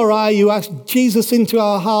as you or I, who asked Jesus into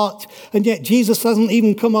our heart, and yet Jesus hasn't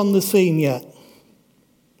even come on the scene yet.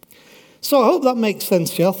 So I hope that makes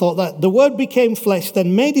sense to you. I thought that the Word became flesh,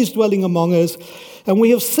 then made his dwelling among us, and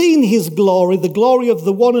we have seen his glory, the glory of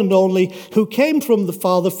the one and only who came from the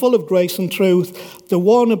Father, full of grace and truth, the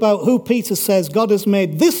one about who Peter says God has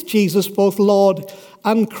made this Jesus both Lord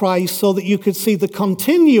and Christ, so that you could see the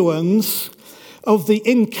continuance of the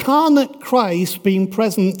incarnate Christ being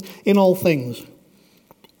present in all things.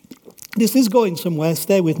 This is going somewhere.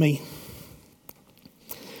 Stay with me.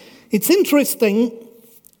 It's interesting,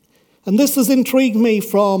 and this has intrigued me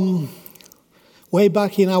from way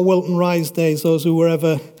back in our Wilton Rise days, those who were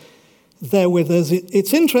ever there with us.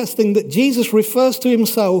 It's interesting that Jesus refers to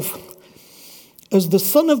himself as the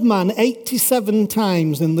Son of Man 87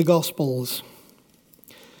 times in the Gospels.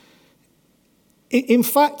 In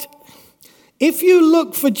fact, if you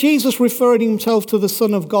look for Jesus referring himself to the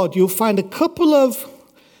Son of God, you'll find a couple of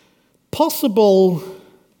possible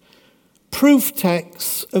proof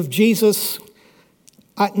texts of Jesus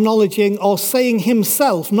acknowledging or saying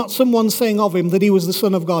himself, not someone saying of him, that he was the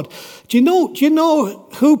Son of God. Do you know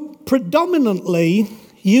who predominantly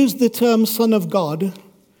used the term Son of God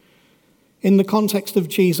in the context of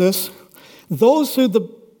Jesus? Those who the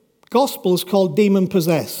Gospels called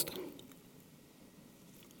demon-possessed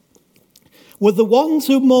were the ones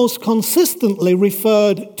who most consistently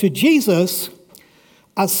referred to Jesus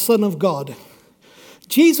as Son of God.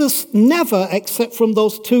 Jesus never, except from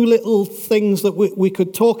those two little things that we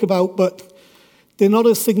could talk about, but they're not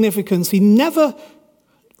of significance, he never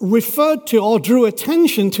referred to or drew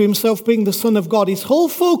attention to himself being the Son of God. His whole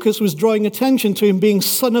focus was drawing attention to him being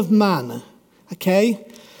Son of Man. Okay?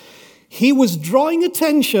 He was drawing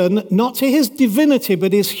attention not to his divinity,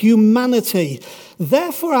 but his humanity.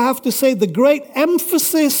 Therefore, I have to say the great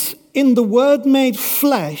emphasis in the Word made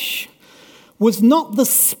flesh was not the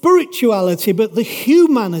spirituality, but the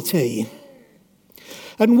humanity.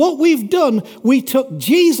 And what we've done, we took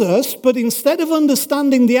Jesus, but instead of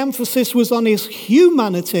understanding the emphasis was on his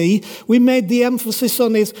humanity, we made the emphasis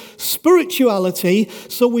on his spirituality.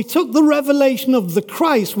 So we took the revelation of the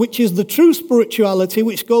Christ, which is the true spirituality,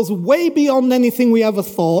 which goes way beyond anything we ever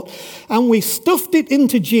thought, and we stuffed it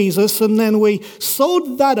into Jesus, and then we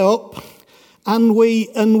sewed that up, and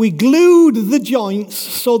we glued the joints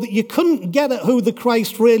so that you couldn't get at who the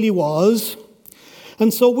Christ really was.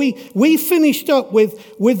 And so we finished up with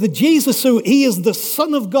the Jesus who, he is the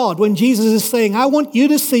Son of God, when Jesus is saying, I want you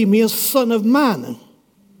to see me as Son of Man,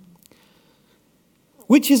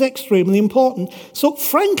 which is extremely important. So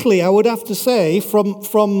frankly, I would have to say from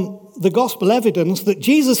the gospel evidence that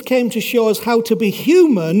Jesus came to show us how to be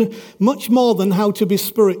human much more than how to be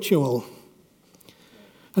spiritual.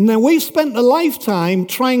 And then we've spent a lifetime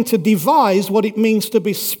trying to devise what it means to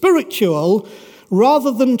be spiritual,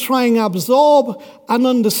 rather than trying to absorb and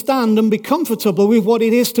understand and be comfortable with what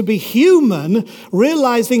it is to be human,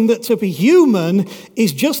 realizing that to be human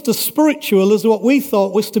is just as spiritual as what we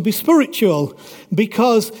thought was to be spiritual,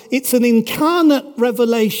 because it's an incarnate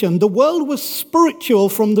revelation. The world was spiritual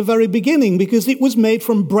from the very beginning because it was made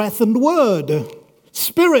from breath and word,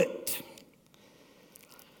 spirit.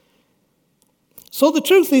 So the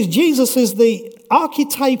truth is, Jesus is the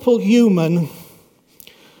archetypal human,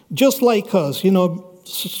 just like us. You know,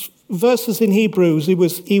 verses in Hebrews, he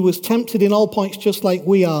was tempted in all points just like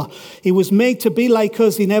we are. He was made to be like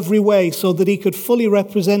us in every way so that he could fully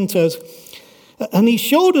represent us. And he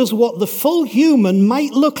showed us what the full human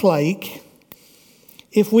might look like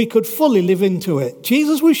if we could fully live into it.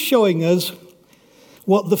 Jesus was showing us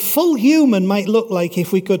what the full human might look like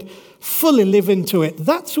if we could fully live into it.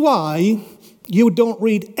 That's why you don't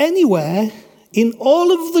read anywhere in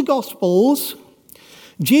all of the Gospels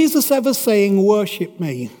Jesus ever saying, worship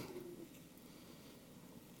me.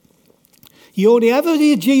 You only ever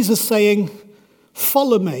hear Jesus saying,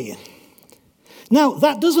 follow me. Now,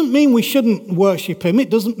 that doesn't mean we shouldn't worship him.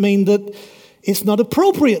 It doesn't mean that it's not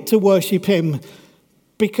appropriate to worship him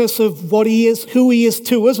because of what he is, who he is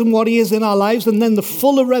to us and what he is in our lives, and then the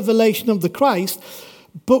fuller revelation of the Christ.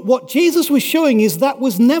 But what Jesus was showing is that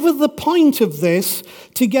was never the point of this,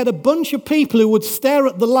 to get a bunch of people who would stare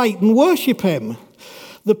at the light and worship him.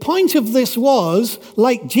 The point of this was,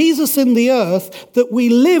 like Jesus in the earth, that we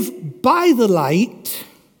live by the light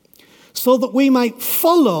so that we might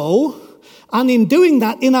follow, and in doing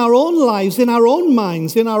that in our own lives, in our own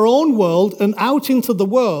minds, in our own world, and out into the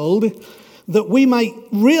world, that we might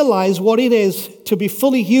realize what it is to be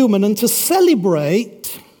fully human and to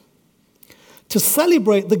celebrate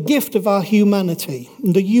the gift of our humanity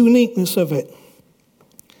and the uniqueness of it.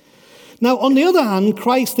 Now, on the other hand,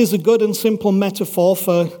 Christ is a good and simple metaphor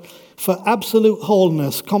for absolute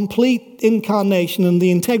wholeness, complete incarnation, and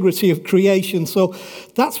the integrity of creation. So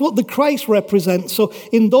that's what the Christ represents. So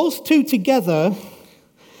in those two together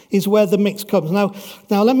is where the mix comes. Now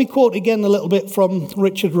let me quote again a little bit from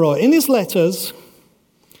Richard Rohr. In his letters,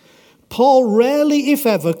 Paul rarely, if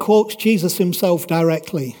ever, quotes Jesus himself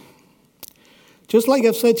directly. Just like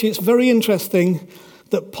I've said to you, it's very interesting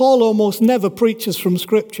that Paul almost never preaches from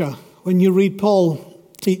Scripture. When you read Paul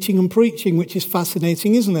teaching and preaching, which is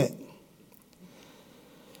fascinating, isn't it?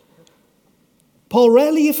 Paul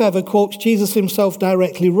rarely, if ever, quotes Jesus himself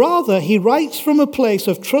directly. Rather, he writes from a place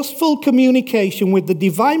of trustful communication with the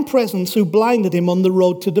divine presence who blinded him on the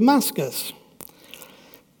road to Damascus.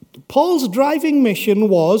 Paul's driving mission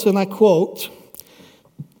was, and I quote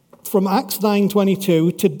from Acts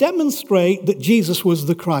 9:22, to demonstrate that Jesus was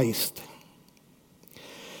the Christ.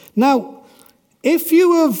 Now, if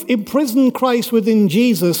you have imprisoned Christ within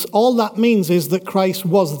Jesus, all that means is that Christ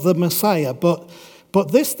was the Messiah. But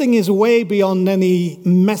this thing is way beyond any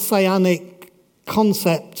messianic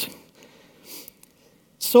concept.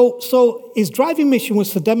 So his driving mission was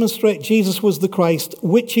to demonstrate Jesus was the Christ,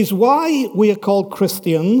 which is why we are called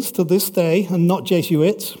Christians to this day and not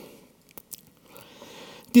Jesuits.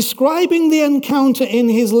 Describing the encounter in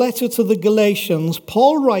his letter to the Galatians,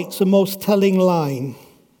 Paul writes a most telling line.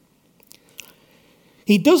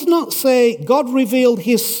 He does not say, God revealed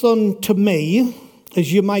his Son to me,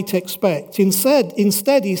 as you might expect. Instead,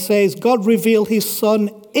 he says, God revealed his Son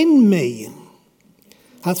in me.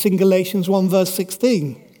 That's in Galatians 1 verse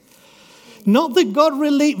 16. Not that God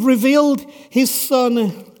revealed his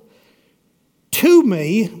Son to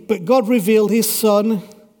me, but God revealed his Son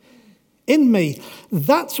in me.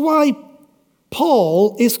 That's why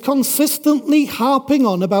Paul is consistently harping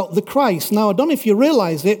on about the Christ. Now, I don't know if you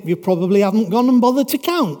realize it. You probably haven't gone and bothered to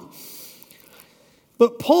count.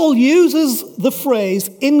 But Paul uses the phrase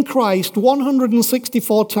in Christ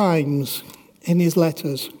 164 times in his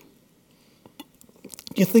letters.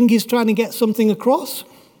 Do you think he's trying to get something across?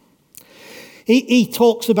 He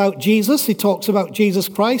talks about Jesus, he talks about Jesus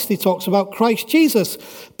Christ, he talks about Christ Jesus.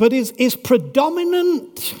 But his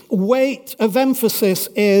predominant weight of emphasis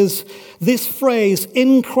is this phrase,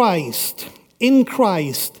 in Christ, in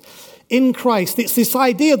Christ, in Christ. It's this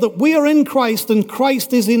idea that we are in Christ and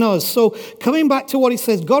Christ is in us. So coming back to what he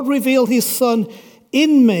says, God revealed his Son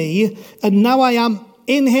in me, and now I am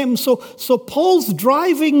in him. So Paul's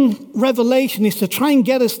driving revelation is to try and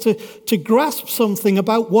get us to grasp something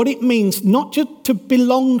about what it means not just to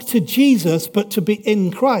belong to Jesus, but to be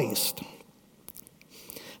in Christ.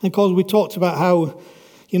 And of course, we talked about how,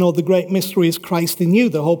 the great mystery is Christ in you,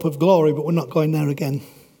 the hope of glory, but we're not going there again.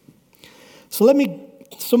 So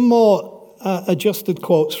some more adjusted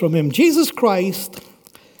quotes from him. Jesus Christ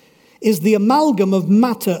is the amalgam of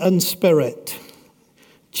matter and spirit.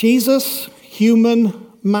 Jesus, human,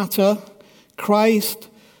 matter, Christ,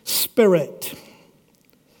 spirit.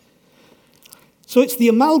 So it's the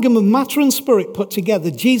amalgam of matter and spirit put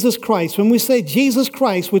together, Jesus Christ. When we say Jesus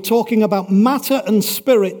Christ, we're talking about matter and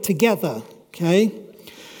spirit together, okay?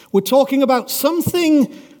 We're talking about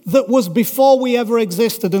something that was before we ever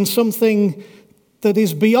existed and something that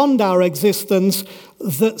is beyond our existence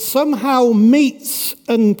that somehow meets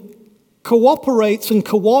and cooperates and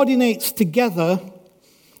coordinates together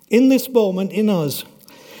in this moment in us.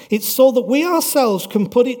 It's so that we ourselves can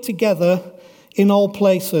put it together in all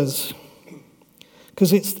places.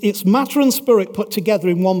 Because it's matter and spirit put together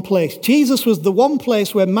in one place. Jesus was the one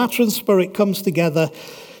place where matter and spirit comes together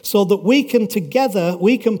so that we can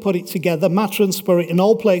put it together, matter and spirit in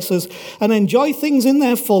all places, and enjoy things in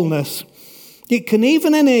their fullness. It can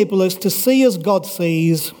even enable us to see as God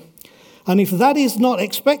sees. And if that is not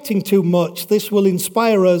expecting too much, this will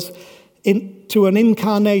inspire us to an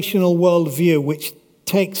incarnational worldview, which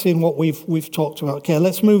takes in what we've talked about. Okay,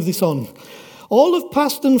 let's move this on. All of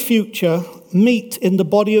past and future meet in the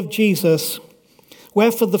body of Jesus,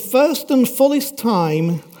 where for the first and fullest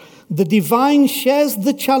time, the divine shares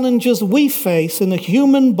the challenges we face in a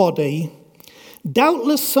human body.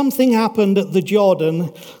 Doubtless something happened at the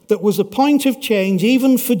Jordan that was a point of change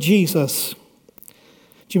even for Jesus.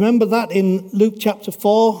 Do you remember that in Luke chapter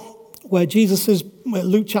 4, where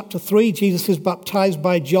Luke chapter 3, Jesus is baptized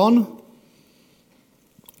by John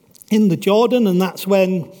in the Jordan, and that's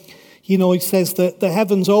when, he says that the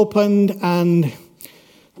heavens opened and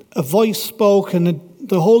a voice spoke and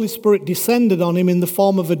the Holy Spirit descended on him in the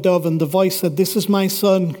form of a dove, and the voice said, "This is my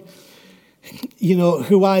son,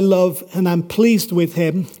 who I love, and I'm pleased with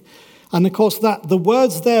him." And of course, the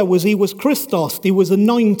words there was he was Christos, he was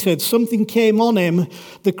anointed, something came on him,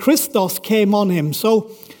 the Christos came on him. So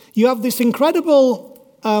you have this incredible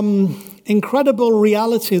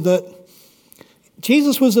reality that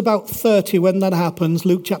Jesus was about 30 when that happens,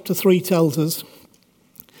 Luke chapter 3 tells us.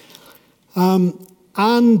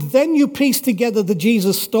 And then you piece together the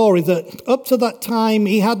Jesus story that up to that time,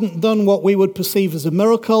 he hadn't done what we would perceive as a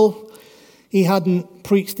miracle. He hadn't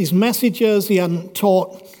preached his messages. He hadn't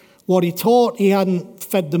taught what he taught. He hadn't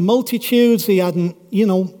fed the multitudes. He hadn't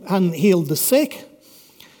healed the sick.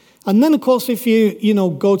 And then, of course, if you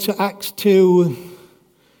go to Acts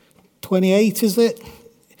 2:28, is it? It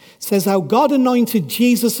says how God anointed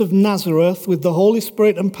Jesus of Nazareth with the Holy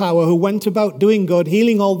Spirit and power, who went about doing good,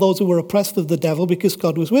 healing all those who were oppressed of the devil because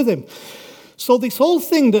God was with him. So this whole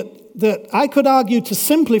thing that I could argue to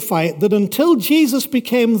simplify it, that until Jesus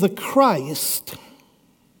became the Christ,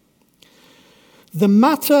 the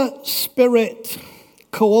matter-spirit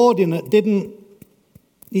coordinate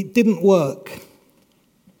didn't work.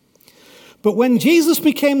 But when Jesus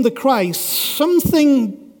became the Christ,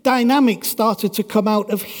 something dynamic started to come out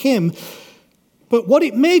of him. But what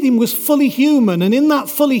it made him was fully human. And in that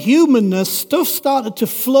fully humanness, stuff started to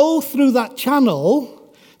flow through that channel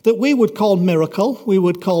that we would call miracle, we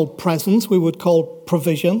would call presence, we would call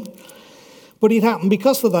provision. But it happened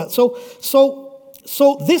because of that. So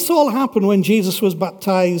this all happened when Jesus was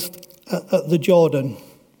baptized at the Jordan.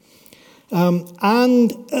 And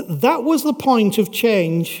that was the point of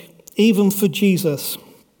change even for Jesus.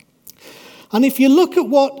 And if you look at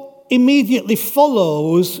what immediately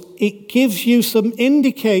follows, it gives you some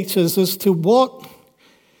indicators as to what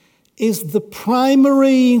is the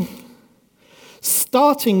primary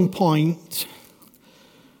starting point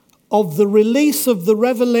of the release of the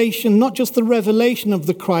revelation, not just the revelation of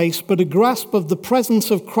the Christ, but a grasp of the presence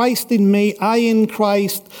of Christ in me, I in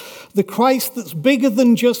Christ, the Christ that's bigger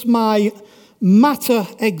than just my matter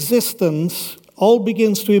existence, all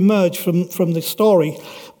begins to emerge from this story.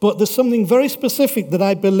 But there's something very specific that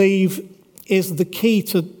I believe is the key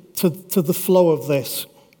to the flow of this.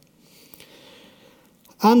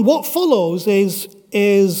 And what follows is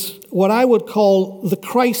what I would call the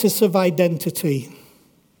crisis of identity.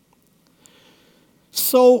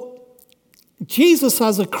 So Jesus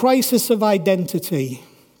has a crisis of identity.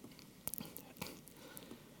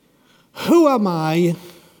 Who am I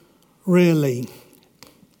really?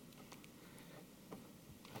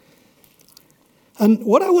 And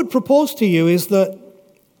what I would propose to you is that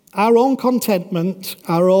our own contentment,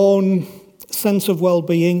 our own sense of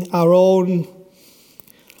well-being, our own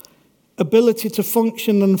ability to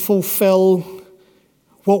function and fulfill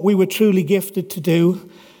what we were truly gifted to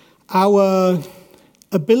do, our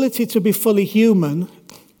ability to be fully human,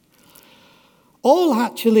 all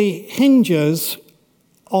actually hinges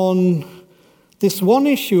on this one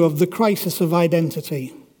issue of the crisis of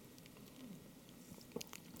identity.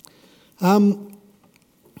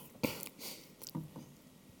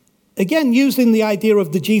 Again, using the idea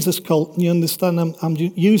of the Jesus cult, you understand, I'm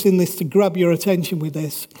using this to grab your attention with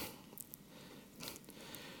this.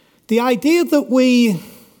 The idea that we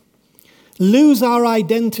lose our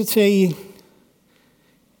identity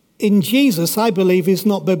in Jesus, I believe, is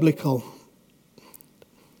not biblical.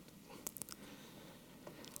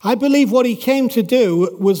 I believe what he came to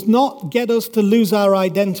do was not get us to lose our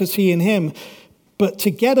identity in him, but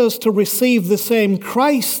to get us to receive the same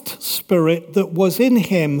Christ spirit that was in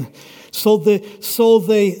him. So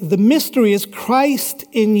the mystery is Christ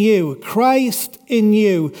in you, Christ in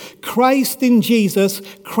you, Christ in Jesus,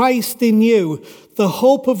 Christ in you, the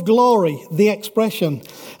hope of glory, the expression.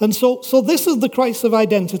 And so this is the crisis of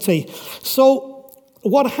identity. So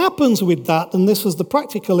what happens with that, and this is the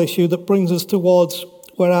practical issue that brings us towards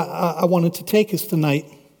where I wanted to take us tonight.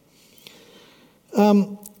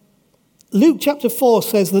 Luke chapter 4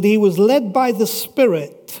 says that he was led by the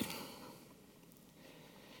Spirit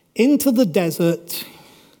into the desert,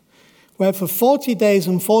 where for 40 days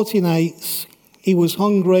and 40 nights he was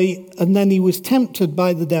hungry, and then he was tempted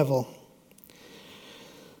by the devil.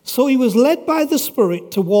 So he was led by the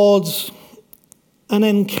Spirit towards an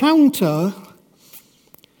encounter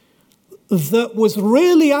that was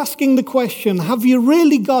really asking the question, have you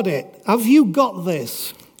really got it? Have you got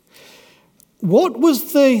this? What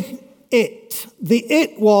was the it? The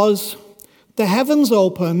it was the heavens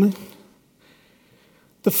open,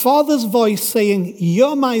 the Father's voice saying,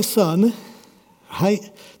 you're my son,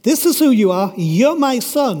 right? This is who you are, you're my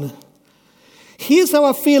son. Here's how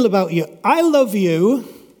I feel about you. I love you.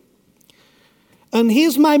 And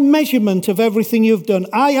here's my measurement of everything you've done.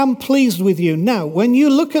 I am pleased with you. Now, when you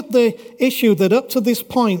look at the issue that up to this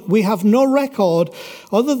point, we have no record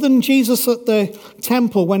other than Jesus at the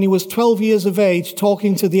temple when he was 12 years of age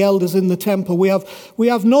talking to the elders in the temple. We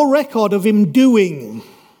have no record of him doing.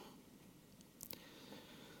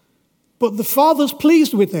 But the Father's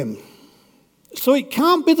pleased with him. So it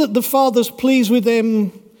can't be that the Father's pleased with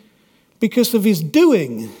him because of his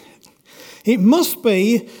doing. It must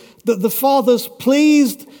be that the Father's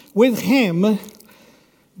pleased with him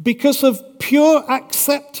because of pure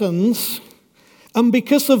acceptance and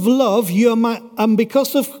because of love, and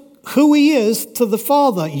because of who he is to the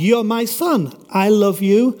Father. You're my son. I love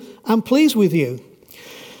you. I'm pleased with you.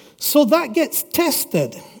 So that gets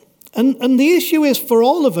tested. And the issue is for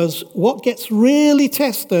all of us, what gets really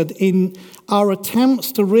tested in our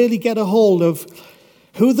attempts to really get a hold of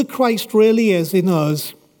who the Christ really is in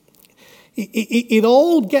us, it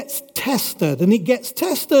all gets tested, and it gets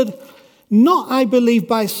tested not, I believe,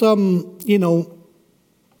 by some,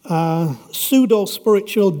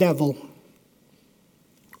 pseudo-spiritual devil.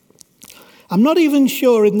 I'm not even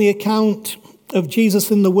sure in the account of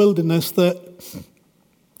Jesus in the wilderness that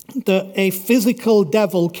a physical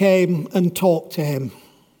devil came and talked to him.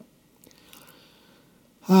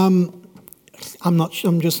 I'm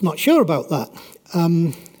just not sure about that.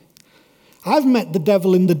 I've met the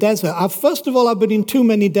devil in the desert. First of all, I've been in too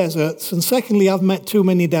many deserts, and secondly, I've met too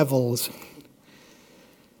many devils.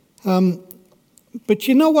 But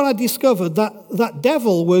you know what I discovered? That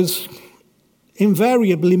devil was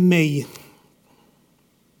invariably me.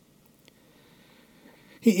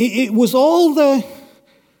 It was all the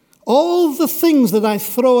things that I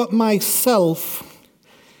throw at myself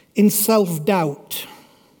in self-doubt,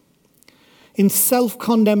 in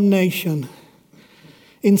self-condemnation,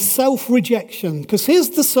 in self-rejection. Because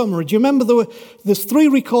here's the summary. Do you remember there's 3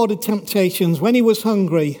 recorded temptations when he was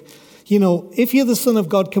hungry? If you're the Son of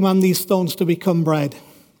God, command these stones to become bread.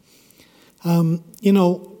 Why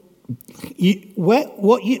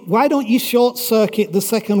don't you short circuit the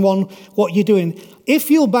second one, what you're doing?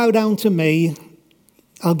 If you'll bow down to me,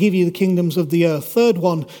 I'll give you the kingdoms of the earth. Third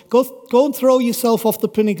one, go and throw yourself off the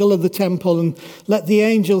pinnacle of the temple and let the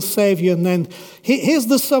angels save you. And then here's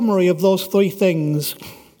the summary of those 3 things.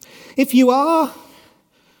 If you are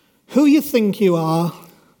who you think you are,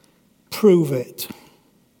 prove it.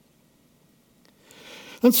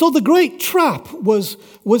 And so the great trap was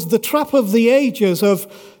the trap of the ages of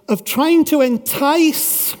trying to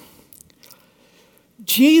entice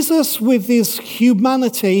Jesus with his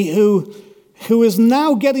humanity, who is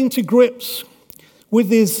now getting to grips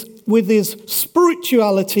with his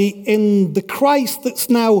spirituality in the Christ that's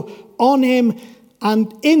now on him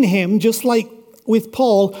and in him, just like with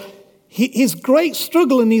Paul. His great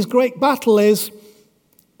struggle and his great battle is,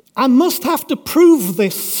 I must have to prove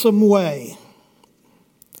this some way.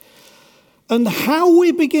 And how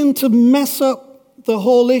we begin to mess up the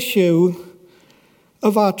whole issue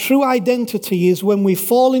of our true identity is when we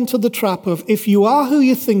fall into the trap of, if you are who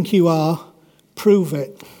you think you are, prove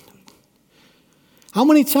it. How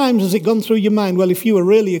many times has it gone through your mind, well, if you were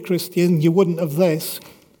really a Christian, you wouldn't have this.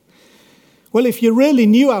 Well, if you really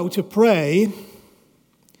knew how to pray,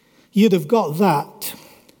 you'd have got that.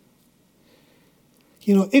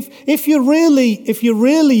 If you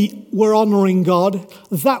really were honoring God,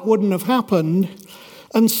 that wouldn't have happened.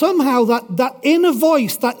 And somehow that inner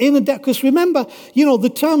voice, because remember,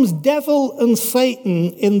 the terms devil and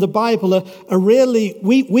Satan in the Bible are really,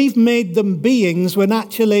 we've made them beings when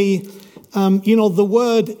actually, the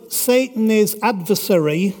word Satan is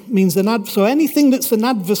adversary, means so anything that's an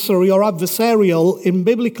adversary or adversarial in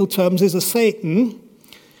biblical terms is a Satan.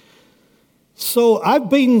 So I've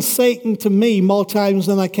been Satan to me more times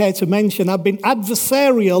than I care to mention. I've been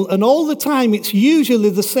adversarial, and all the time it's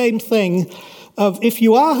usually the same thing of, if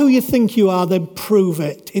you are who you think you are, then prove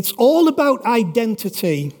it. It's all about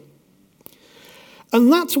identity.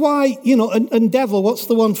 And that's why, and devil, what's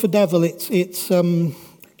the one for devil? It's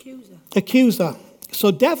accuser.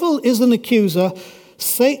 So devil is an accuser,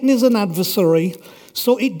 Satan is an adversary.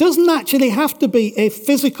 So it doesn't actually have to be a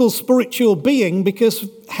physical, spiritual being, because,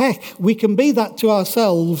 heck, we can be that to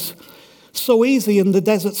ourselves so easy in the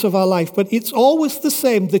deserts of our life. But it's always the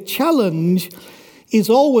same. The challenge is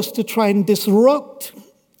always to try and disrupt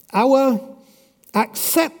our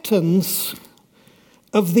acceptance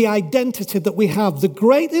of the identity that we have. The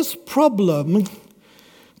greatest problem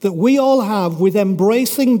that we all have with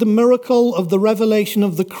embracing the miracle of the revelation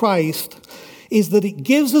of the Christ is that it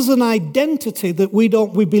gives us an identity that we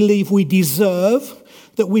believe we deserve,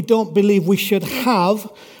 that we don't believe we should have,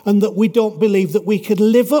 and that we don't believe that we could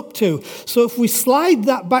live up to. So if we slide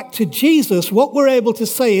that back to Jesus, what we're able to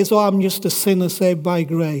say is, I'm just a sinner saved by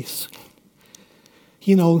grace.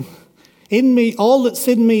 In me, all that's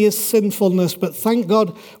in me is sinfulness, but thank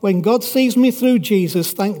God, when God sees me through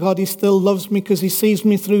Jesus, thank God he still loves me because he sees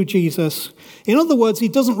me through Jesus. In other words, he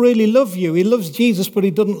doesn't really love you. He loves Jesus, but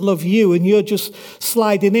he doesn't love you, and you're just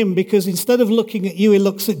sliding in, because instead of looking at you, he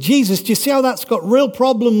looks at Jesus. Do you see how that's got real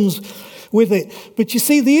problems with it? But you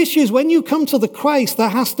see, the issue is when you come to the Christ, there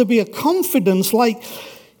has to be a confidence, like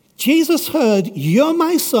Jesus heard, you're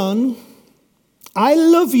my son, I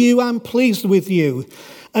love you, I'm pleased with you.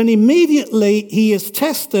 And immediately he is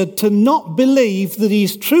tested to not believe that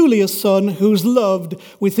he's truly a son who's loved,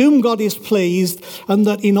 with whom God is pleased, and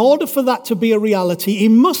that in order for that to be a reality, he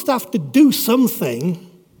must have to do something.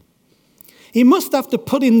 He must have to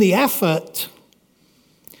put in the effort.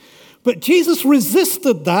 But Jesus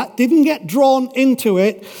resisted that, didn't get drawn into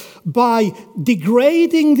it by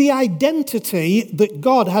degrading the identity that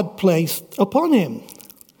God had placed upon him.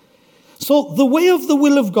 So the way of the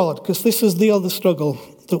will of God, because this is the other struggle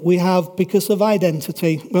that we have because of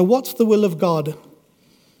identity. Well, what's the will of God?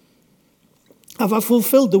 Have I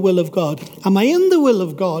fulfilled the will of God? Am I in the will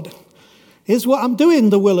of God? Is what I'm doing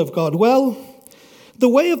the will of God? Well, the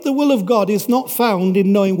way of the will of God is not found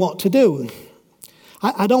in knowing what to do.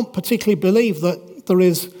 I don't particularly believe that there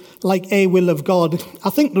is like a will of God.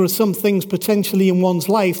 I think there are some things potentially in one's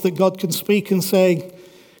life that God can speak and say,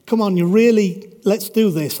 come on, let's do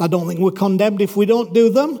this. I don't think we're condemned if we don't do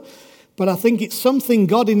them. But I think it's something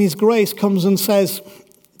God in his grace comes and says,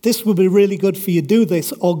 this would be really good for you, do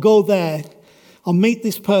this, or go there, or meet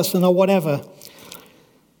this person, or whatever.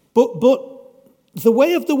 But the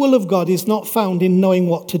way of the will of God is not found in knowing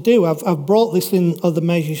what to do. I've brought this in other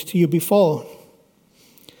measures to you before.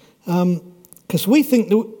 Because we think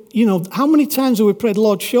that how many times have we prayed,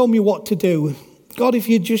 Lord, show me what to do? God, if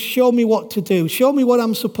you just show me what to do, show me what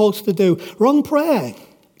I'm supposed to do. Wrong prayer.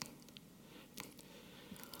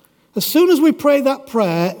 As soon as we pray that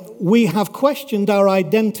prayer, we have questioned our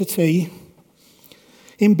identity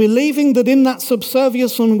in believing that in that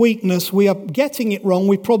subservience and weakness, we are getting it wrong.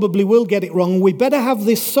 We probably will get it wrong. We better have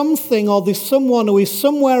this something or this someone who is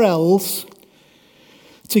somewhere else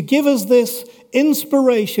to give us this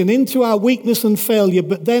inspiration into our weakness and failure.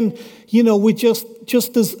 But then, we just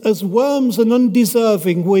as worms and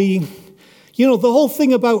undeserving, the whole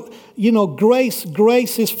thing about, grace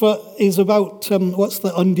is about, what's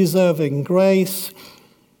the undeserving? Grace.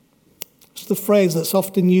 It's the phrase that's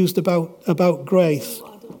often used about grace.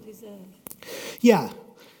 What I don't deserve. Yeah.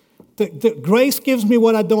 That grace gives me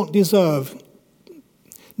what I don't deserve.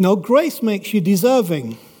 No, grace makes you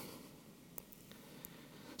deserving.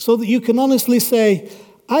 So that you can honestly say,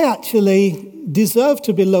 I actually deserve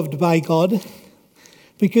to be loved by God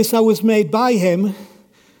because I was made by him,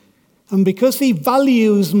 and because he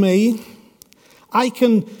values me, I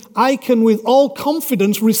can with all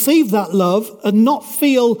confidence receive that love and not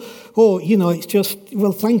feel, it's just,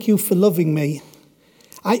 well, thank you for loving me.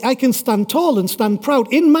 I can stand tall and stand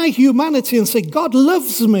proud in my humanity and say, God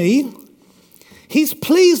loves me. He's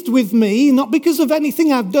pleased with me, not because of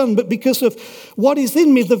anything I've done, but because of what is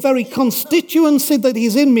in me, the very constituency that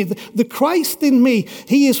is in me, the Christ in me.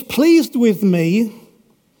 He is pleased with me,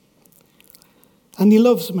 and he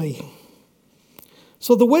loves me.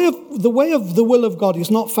 So the way of the will of God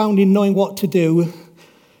is not found in knowing what to do,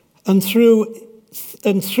 and through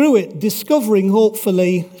it discovering,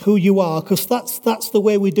 hopefully, who you are, because that's the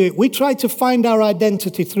way we do it. We try to find our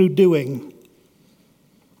identity through doing.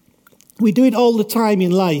 We do it all the time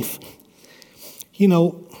in life.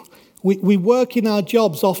 We work in our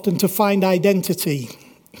jobs often to find identity.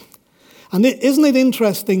 And isn't it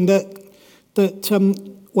interesting that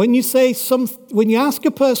when you ask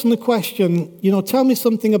a person a question, tell me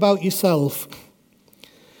something about yourself,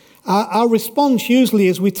 our response usually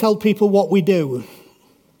is we tell people what we do.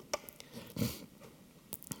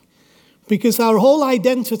 Because our whole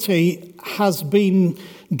identity has been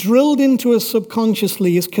drilled into us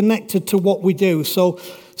subconsciously, is connected to what we do. So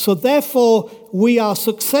therefore, we are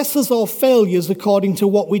successes or failures according to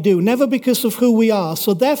what we do, never because of who we are.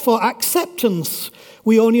 So therefore, acceptance,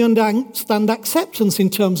 we only understand acceptance in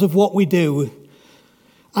terms of what we do.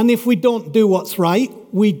 And if we don't do what's right,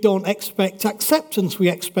 we don't expect acceptance, we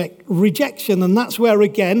expect rejection. And that's where,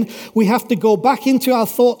 again, we have to go back into our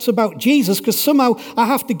thoughts about Jesus, because somehow I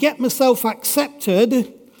have to get myself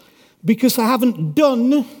accepted because I haven't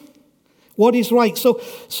done what is right.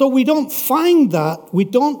 So we don't find that. We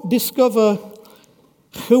don't discover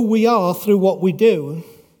who we are through what we do.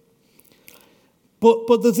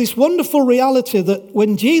 But there's this wonderful reality that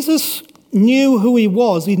when Jesus knew who he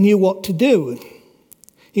was, he knew what to do.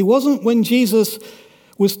 It wasn't when Jesus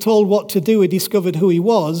was told what to do, he discovered who he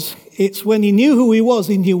was. It's when he knew who he was,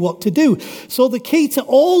 he knew what to do. So the key to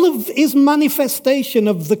all of his manifestation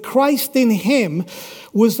of the Christ in him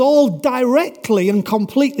was all directly and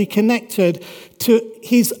completely connected to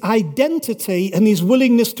his identity and his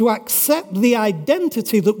willingness to accept the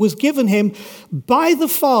identity that was given him by the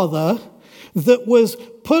Father, that was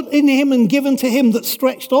put in him and given to him, that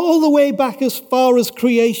stretched all the way back as far as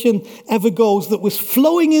creation ever goes, that was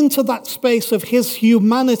flowing into that space of his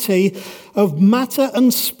humanity, of matter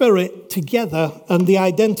and spirit together, and the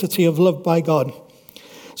identity of love by God.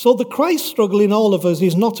 So the Christ struggle in all of us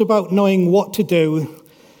is not about knowing what to do,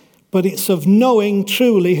 but it's of knowing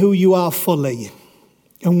truly who you are fully.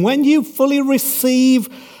 And when you fully receive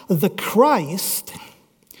the Christ,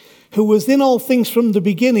 who was in all things from the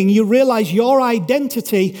beginning, you realize your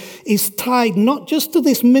identity is tied not just to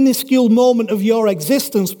this minuscule moment of your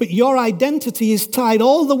existence, but your identity is tied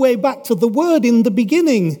all the way back to the Word in the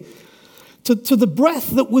beginning, to the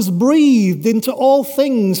breath that was breathed into all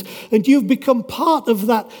things, and you've become part of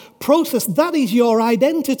that process. That is your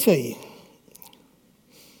identity.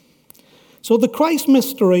 So the Christ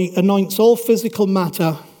mystery anoints all physical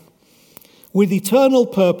matter with eternal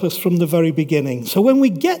purpose from the very beginning. So when we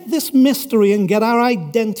get this mystery and get our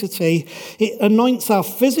identity, it anoints our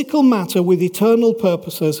physical matter with eternal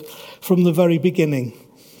purposes from the very beginning.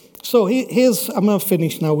 So I'm going to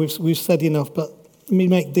finish now. We've said enough, but let me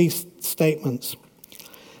make these statements.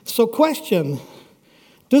 So question,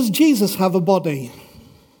 does Jesus have a body?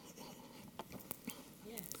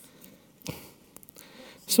 Yes.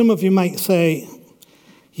 Some of you might say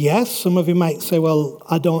yes. Some of you might say, well,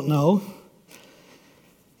 I don't know.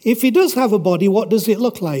 If he does have a body, what does it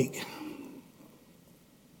look like?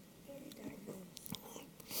 Very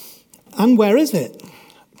diverse. And where is it?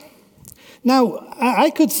 Now, I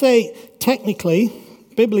could say technically,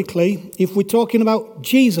 biblically, if we're talking about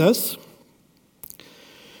Jesus,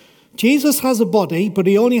 Jesus has a body, but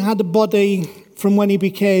he only had a body from when he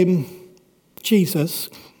became Jesus.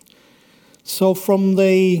 So from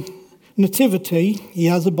the nativity, he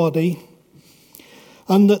has a body.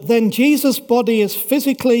 And that then Jesus' body is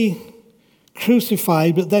physically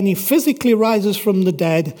crucified, but then he physically rises from the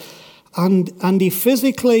dead, and he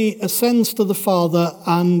physically ascends to the Father,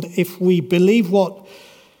 and if we believe what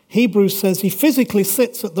Hebrews says, he physically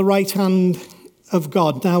sits at the right hand of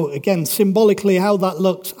God. Now, again, symbolically how that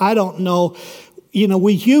looks, I don't know. You know,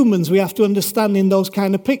 we humans, we have to understand in those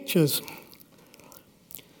kind of pictures.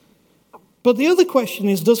 But the other question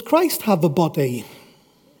is, does Christ have a body?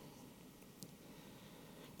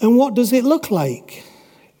 And what does it look like?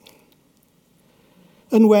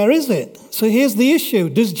 And where is it? So here's the issue.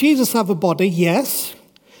 Does Jesus have a body? Yes.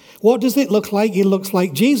 What does it look like? It looks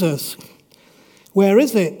like Jesus. Where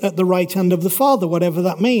is it? At the right hand of the Father, whatever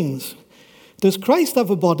that means. Does Christ have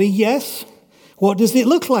a body? Yes. What does it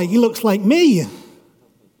look like? He looks like me.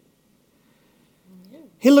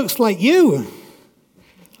 He looks like you.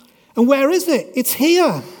 And where is it? It's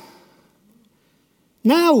here.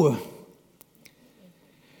 Now.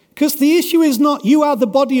 Because the issue is not you are the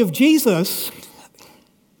body of Jesus.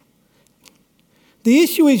 The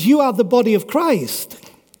issue is you are the body of Christ.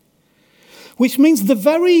 Which means the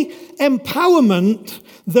very empowerment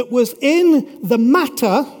that was in the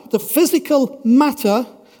matter, the physical matter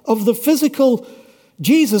of the physical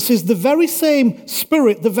Jesus is the very same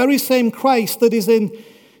Spirit, the very same Christ that is in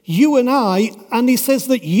you and I. And he says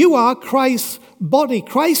that you are Christ's body.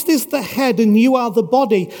 Christ is the head and you are the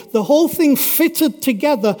body. The whole thing fitted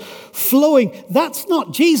together, flowing. That's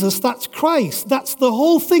not Jesus, that's Christ. That's the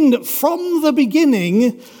whole thing that from the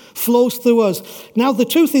beginning flows through us. Now the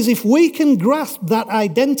truth is, if we can grasp that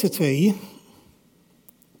identity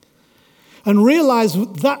and realize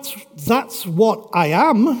that's what I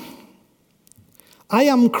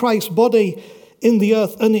am Christ's body in the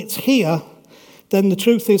earth and it's here, then the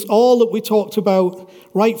truth is all that we talked about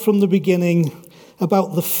right from the beginning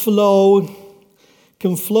about the flow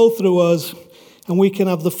can flow through us, and we can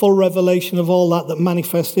have the full revelation of all that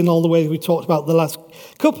manifests in all the ways we talked about the last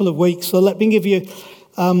couple of weeks. So let me give you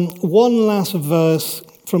one last verse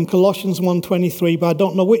from Colossians 1:23, but I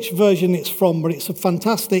don't know which version it's from, but it's a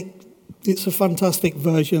fantastic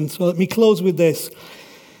version. So let me close with this.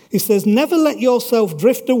 It says, never let yourself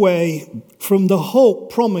drift away from the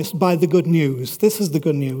hope promised by the good news. This is the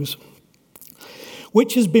good news.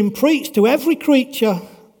 Which has been preached to every creature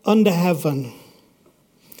under heaven,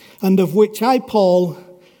 and of which I, Paul,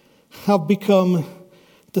 have become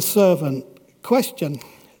the servant. Question.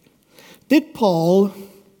 Did Paul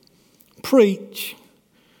preach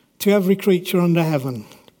to every creature under heaven?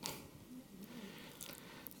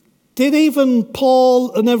 Did even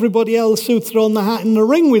Paul and everybody else who'd thrown the hat in the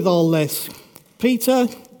ring with all this, Peter,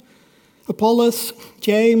 Apollos,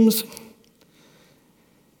 James,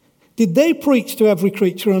 did they preach to every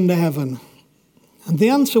creature under heaven? And the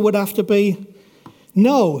answer would have to be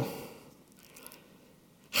no.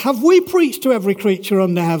 Have we preached to every creature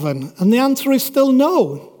under heaven? And the answer is still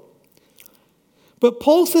no. But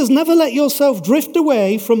Paul says, never let yourself drift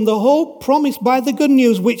away from the hope promised by the good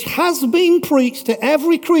news, which has been preached to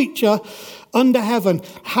every creature under heaven.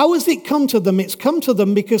 How has it come to them? It's come to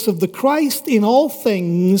them because of the Christ in all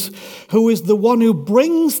things, who is the one who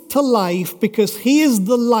brings to life, because he is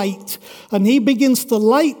the light, and he begins to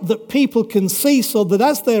light that people can see, so that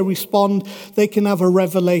as they respond, they can have a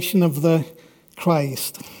revelation of the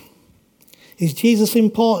Christ. Is Jesus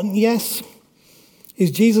important? Yes.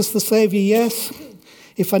 Is Jesus the Savior? Yes.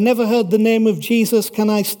 If I never heard the name of Jesus, can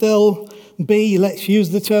I still be, let's use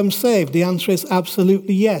the term, saved? The answer is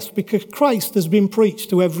absolutely yes, because Christ has been preached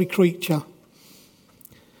to every creature.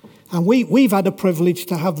 And we've had a privilege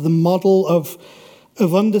to have the model of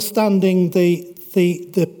understanding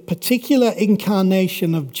the particular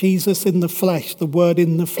incarnation of Jesus in the flesh, the Word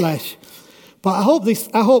in the flesh. But I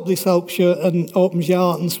hope this helps you and opens your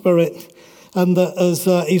heart and spirit. And that, as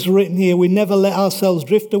is written here, we never let ourselves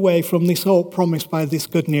drift away from this hope promised by this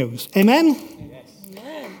good news. Amen? Yes.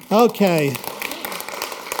 Amen. Okay.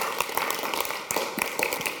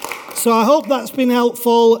 So I hope that's been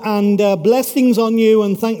helpful, and blessings on you,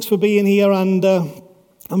 and thanks for being here. And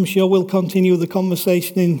I'm sure we'll continue the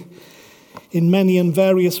conversation in many and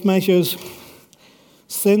various measures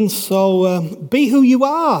since. So be who you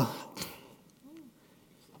are.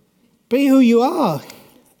 Be who you are.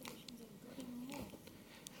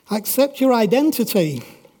 Accept your identity,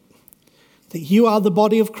 that you are the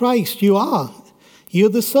body of Christ. You are. You're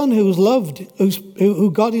the son who's loved,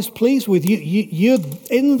 who God is pleased with. You're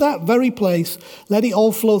in that very place. Let it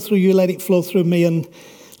all flow through you. Let it flow through me. And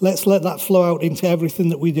let's let that flow out into everything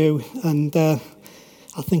that we do. And I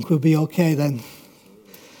think we'll be okay then.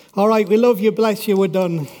 All right, we love you. Bless you. We're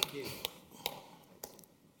done.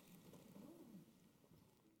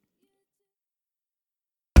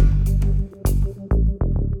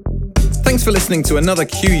 Thanks for listening to another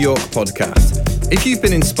Q York podcast. If you've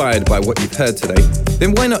been inspired by what you've heard today,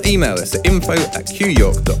 then why not email us at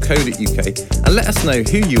info@qyork.co.uk and let us know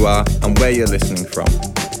who you are and where you're listening from.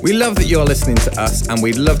 We love that you're listening to us, and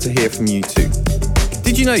we'd love to hear from you too.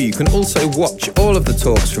 Did you know you can also watch all of the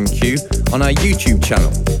talks from Q on our YouTube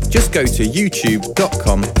channel? Just go to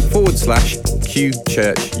youtube.com/Q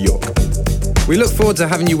Church York. We look forward to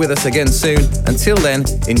having you with us again soon. Until then,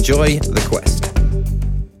 enjoy the quest.